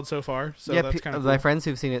look solid so far, so that's kind of cool. My friends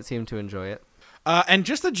who've seen it seem to enjoy it. And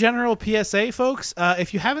just a general PSA, folks,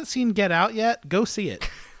 if you haven't seen Get Out yet, go see it.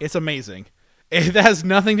 It's amazing. It has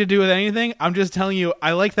nothing to do with anything. I'm just telling you,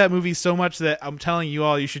 I like that movie so much that I'm telling you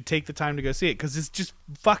all you should take the time to go see it, because it's just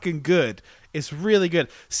fucking good. It's really good.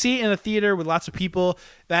 See it in a theater with lots of people.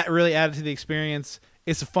 That really added to the experience.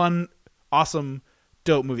 It's a fun, awesome,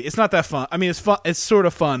 dope movie. It's not that fun. I mean, it's fun. It's sort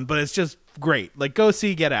of fun, but it's just great. Like, go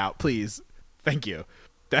see Get Out, please. Thank you.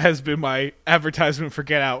 That has been my advertisement for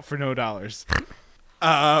Get Out for no dollars.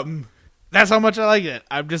 That's how much I like it.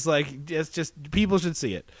 I'm just like, it's just, people should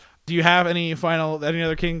see it. Do you have any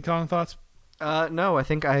other King Kong thoughts? No, I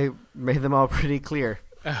think I made them all pretty clear.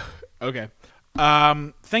 Okay.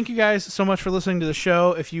 Thank you guys so much for listening to the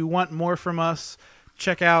show. If you want more from us,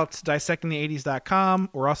 check out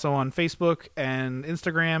dissectingthe80s.com. We're also on Facebook and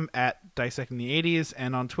Instagram at Dissecting the 80s,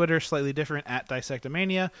 and on Twitter, slightly different, at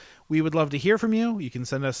Dissectomania. We would love to hear from you. You can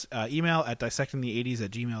send us email at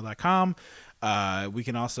dissectingthe80s@gmail.com. We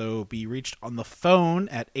can also be reached on the phone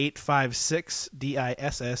at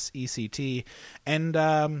 856-DISSECT.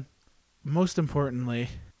 And most importantly,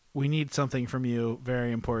 we need something from you,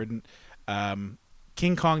 very important.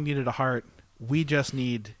 King Kong needed a heart. We just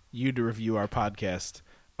need you to review our podcast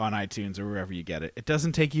on iTunes or wherever you get it. It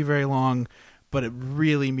doesn't take you very long, but it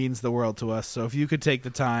really means the world to us. So if you could take the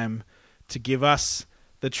time to give us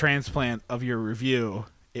the transplant of your review,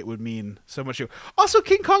 it would mean so much to you. Also,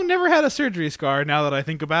 King Kong never had a surgery scar, now that I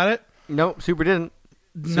think about it. Nope, Super didn't.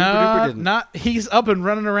 Not. He's up and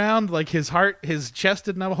running around like his chest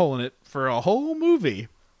didn't have a hole in it for a whole movie.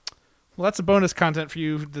 Well, that's a bonus content for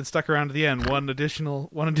you that stuck around to the end. One additional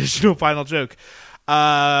final joke.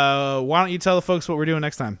 Why don't you tell the folks what we're doing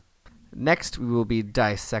next time? Next, we will be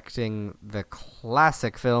dissecting the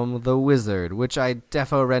classic film The Wizard, which I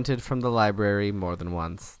defo rented from the library more than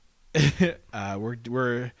once.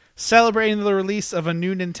 We're celebrating the release of a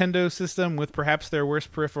new Nintendo system with perhaps their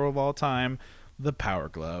worst peripheral of all time, the Power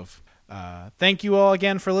Glove. Thank you all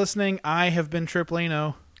again for listening. I have been Trip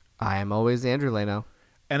Lano. I am always Andrew Lano.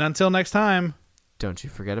 And until next time, don't you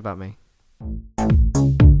forget about me.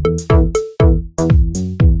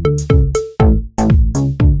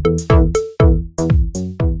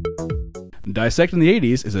 Dissecting the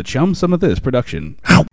 80s is a Chum Some of This production.